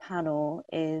the panel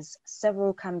is,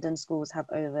 several Camden schools have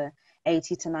over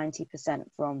 80 to 90%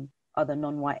 from other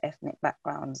non-white ethnic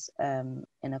backgrounds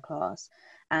in a class.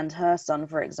 And her son,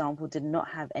 for example, did not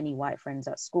have any white friends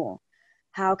at school.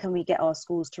 How can we get our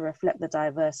schools to reflect the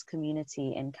diverse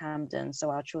community in Camden so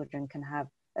our children can have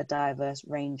a diverse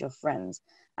range of friends.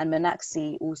 And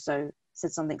Meenakshi also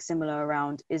said something similar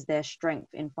around, is there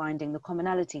strength in finding the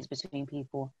commonalities between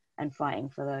people and fighting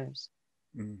for those?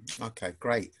 Okay,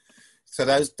 great. So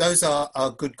those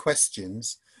are good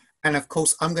questions. And of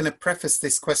course, I'm going to preface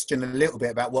this question a little bit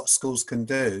about what schools can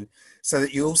do, so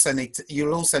that you'll also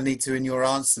need to, in your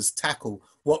answers, tackle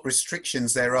what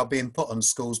restrictions there are being put on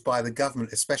schools by the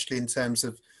government, especially in terms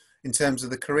of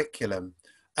the curriculum.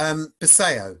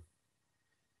 Busayo.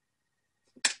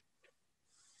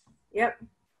 Yep, I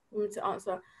want to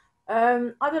answer.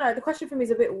 I don't know. The question for me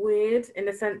is a bit weird in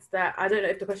the sense that I don't know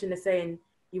if the question is saying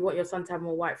you want your son to have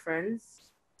more white friends,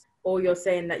 or you're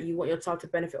saying that you want your child to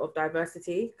benefit of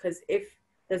diversity. Because if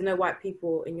there's no white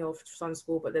people in your son's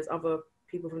school, but there's other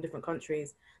people from different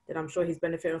countries, then I'm sure he's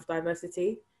benefiting of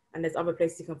diversity. And there's other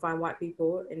places you can find white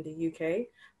people in the UK.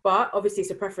 But obviously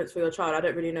it's a preference for your child. I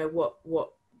don't really know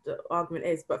what the argument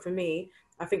is. But for me,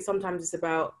 I think sometimes it's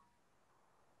about,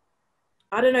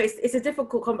 I don't know. It's a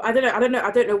difficult. I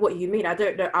don't know what you mean. I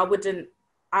don't know.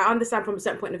 I understand from a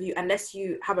certain point of view, unless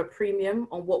you have a premium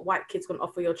on what white kids can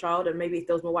offer your child, and maybe if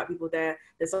there was more white people there,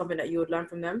 there's something that you would learn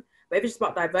from them. But if it's just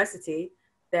about diversity,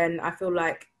 then I feel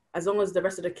like as long as the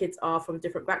rest of the kids are from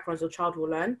different backgrounds, your child will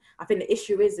learn. I think the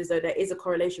issue is that there is a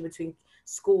correlation between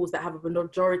schools that have a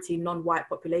majority non-white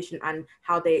population and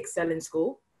how they excel in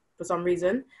school for some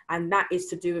reason. And that is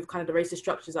to do with kind of the racist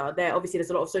structures that are there. Obviously,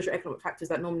 there's a lot of socioeconomic factors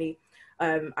that normally,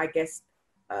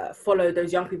 follow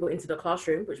those young people into the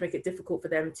classroom, which make it difficult for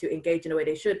them to engage in the way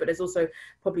they should. But there's also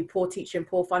probably poor teaching,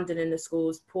 poor funding in the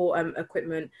schools, poor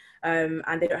equipment, and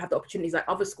they don't have the opportunities like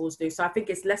other schools do. So I think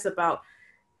it's less about,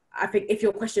 I think if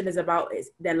your question is about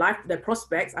their life, their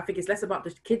prospects, I think it's less about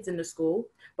the kids in the school,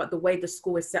 but the way the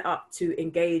school is set up to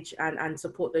engage and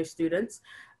support those students.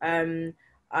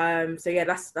 So yeah,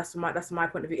 that's my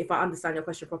point of view, if I understand your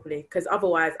question properly. Because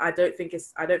otherwise, I don't think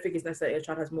it's necessary your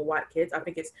child has more white kids. I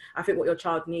think what your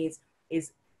child needs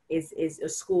is a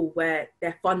school where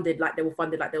they're funded like there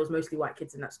was mostly white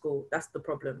kids in that school. That's the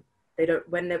problem. They don't,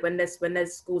 when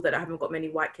there's schools that haven't got many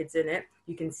white kids in it,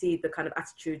 you can see the kind of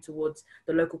attitude towards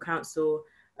the local council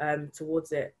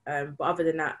towards it. But other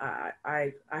than that,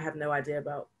 I have no idea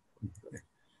about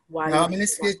why. No, I mean,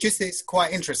 it's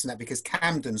quite interesting that, because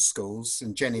Camden schools,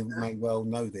 and Jenny may well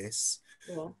know this,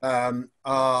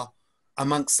 are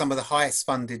amongst some of the highest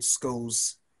funded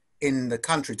schools in the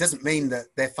country. It doesn't mean that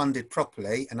they're funded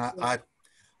properly, and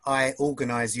I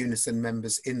organise Unison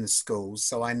members in the schools,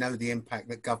 so I know the impact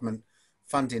that government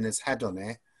funding has had on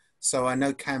it. So I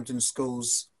know Camden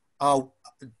schools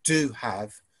do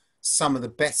have some of the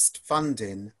best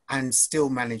funding and still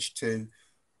manage to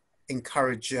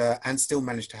encourage and still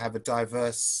manage to have a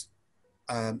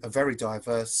very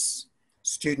diverse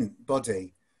student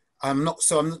body. I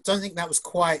don't think that was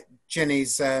quite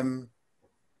Jenny's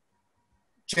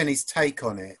take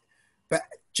on it. But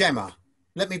Jemmar,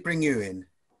 let me bring you in.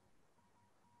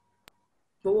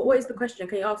 But what is the question?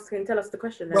 Can you tell us the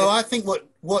question then? Well, I think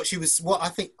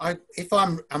if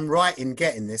I'm right in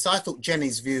getting this, I thought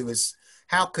Jenny's view was,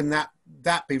 how can that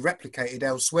be replicated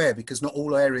elsewhere? Because not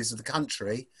all areas of the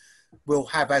country will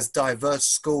have as diverse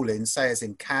schooling, say as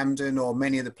in Camden or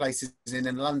many of the places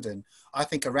in London. I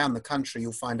think around the country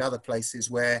you'll find other places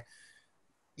where,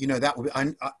 that will be.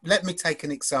 Let me take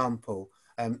an example.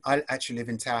 I actually live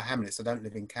in Tower Hamlets. I don't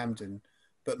live in Camden,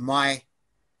 but my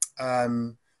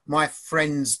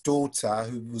friend's daughter,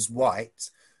 who was white,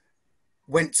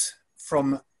 went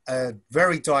from a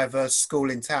very diverse school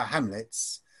in Tower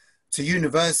Hamlets to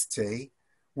university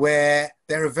where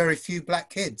there are very few black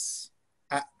kids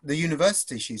at the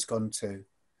university she's gone to,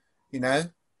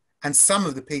 and some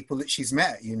of the people that she's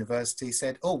met at university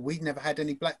said, "Oh, we've never had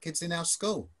any black kids in our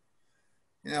school."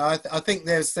 I think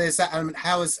there's that element.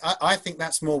 I think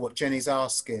that's more what Jenny's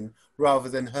asking, rather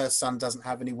than her son doesn't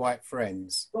have any white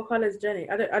friends. What colour is Jenny?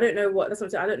 I don't know what. That's what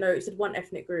I'm saying. I don't know. You said one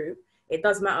ethnic group. It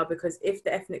does matter, because if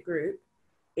the ethnic group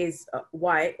is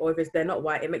white, or if they're not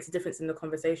white, it makes a difference in the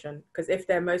conversation. Because if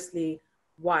they're mostly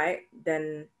white,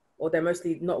 or they're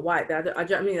mostly not white, then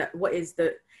I mean, what is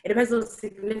the? It depends on the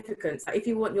significance. Like, if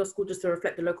you want your school just to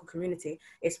reflect the local community,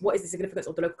 it's what is the significance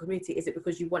of the local community? Is it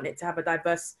because you want it to have a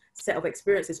diverse set of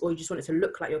experiences, or you just want it to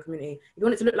look like your community? If you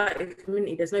want it to look like your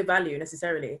community, there's no value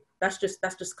necessarily. That's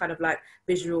just kind of like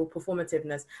visual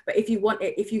performativeness. But if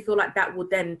you feel like that will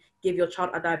then give your child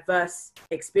a diverse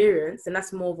experience, then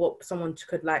that's more of what someone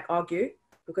could like argue,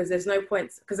 because there's no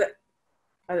point. Because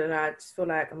I don't know. I just feel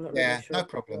like I'm not really sure. Yeah, no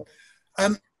problem.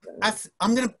 I'm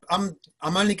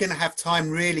only gonna have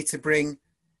time really to bring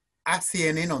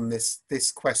Athian in on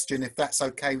this question, if that's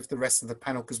okay with the rest of the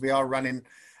panel, because we are running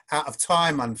out of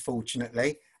time,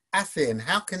 unfortunately. Athian,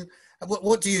 how can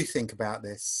What do you think about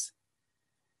this?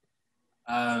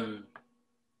 I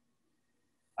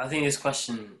think this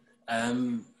question,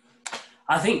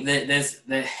 I think that there's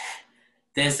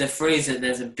the phrase that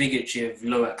there's a bigotry of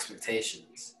low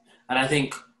expectations. And I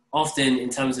think often in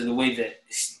terms of the way that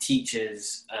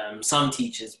teachers, some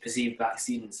teachers perceive black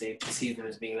students, they perceive them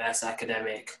as being less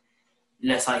academic,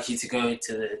 less likely to go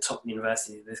to the top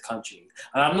university of this country.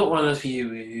 And I'm not one of those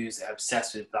people who's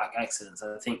obsessed with black excellence.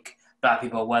 I think black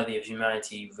people are worthy of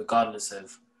humanity regardless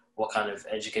of what kind of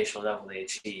educational level they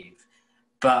achieve.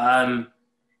 But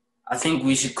I think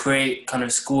we should create kind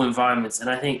of school environments, and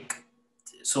I think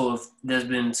sort of there's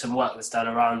been some work that's done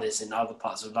around this in other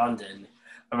parts of London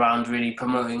around really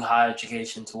promoting higher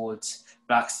education towards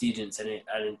black students and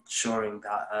ensuring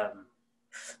that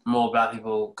more black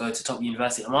people go to top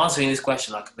university. I'm answering this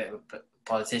question like a bit of a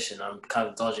politician. I'm kind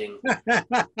of dodging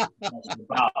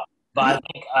about. But I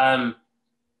think,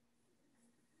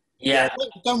 yeah.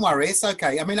 Don't worry, it's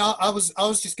okay. I mean, I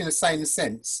was just going to say, in a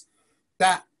sense,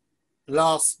 that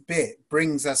last bit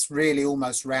brings us really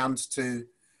almost round to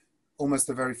almost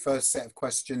the very first set of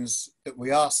questions that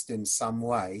we asked in some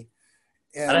way.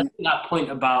 And I think that point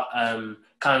about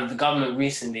kind of the government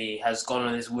recently has gone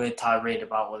on this weird tirade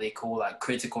about what they call like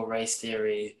critical race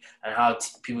theory and how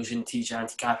people shouldn't teach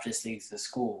anti-capitalist leagues in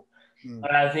school. And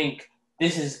I think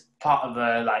this is part of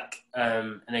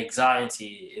an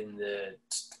anxiety in the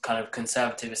kind of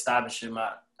conservative establishment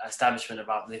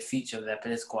about the future of their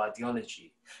political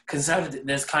ideology.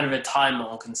 There's kind of a timer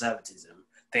on conservatism.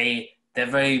 They're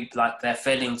very they're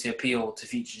failing to appeal to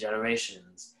future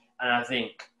generations, and I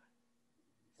think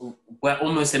we're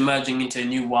almost emerging into a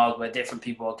new world where different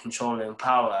people are controlling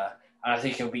power. And I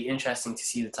think it'll be interesting to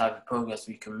see the type of progress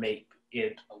we can make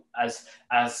as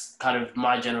kind of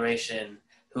my generation,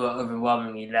 who are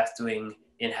overwhelmingly left-wing,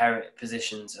 inherit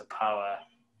positions of power.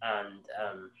 And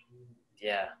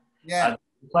the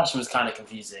question was kind of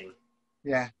confusing.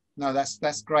 Yeah, no,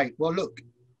 that's great. Well, look,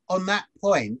 on that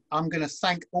point, I'm going to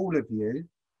thank all of you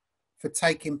for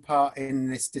taking part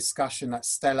in this discussion. That's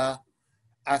Stella,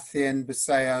 Athian,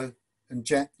 Busayo and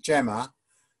Jemmar.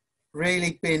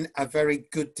 Really been a very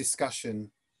good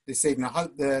discussion this evening. I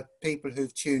hope the people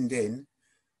who've tuned in,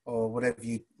 or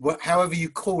however you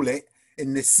call it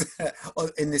in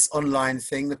this online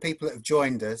thing, the people that have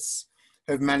joined us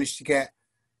have managed to get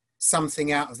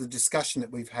something out of the discussion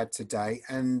that we've had today,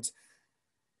 and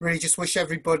really just wish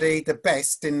everybody the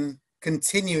best in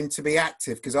continuing to be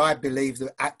active, because I believe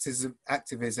that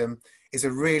activism is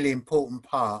a really important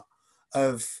part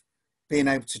of being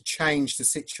able to change the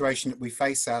situation that we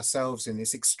face ourselves in.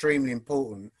 It's extremely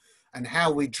important, and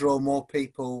how we draw more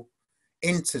people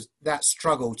into that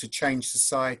struggle to change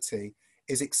society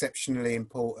is exceptionally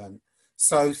important.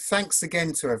 So thanks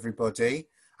again to everybody,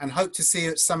 and hope to see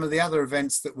you at some of the other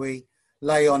events that we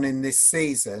lay on in this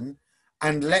season.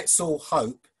 And let's all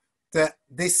hope that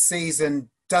this season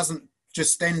doesn't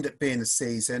just end up being a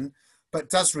season, but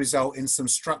does result in some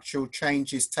structural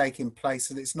changes taking place,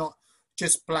 so that it's not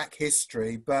just Black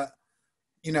history, but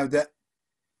that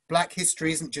Black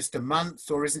history isn't just a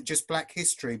month or isn't just Black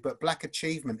history, but Black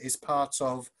achievement is part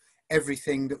of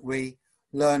everything that we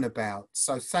learn about.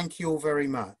 So thank you all very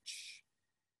much.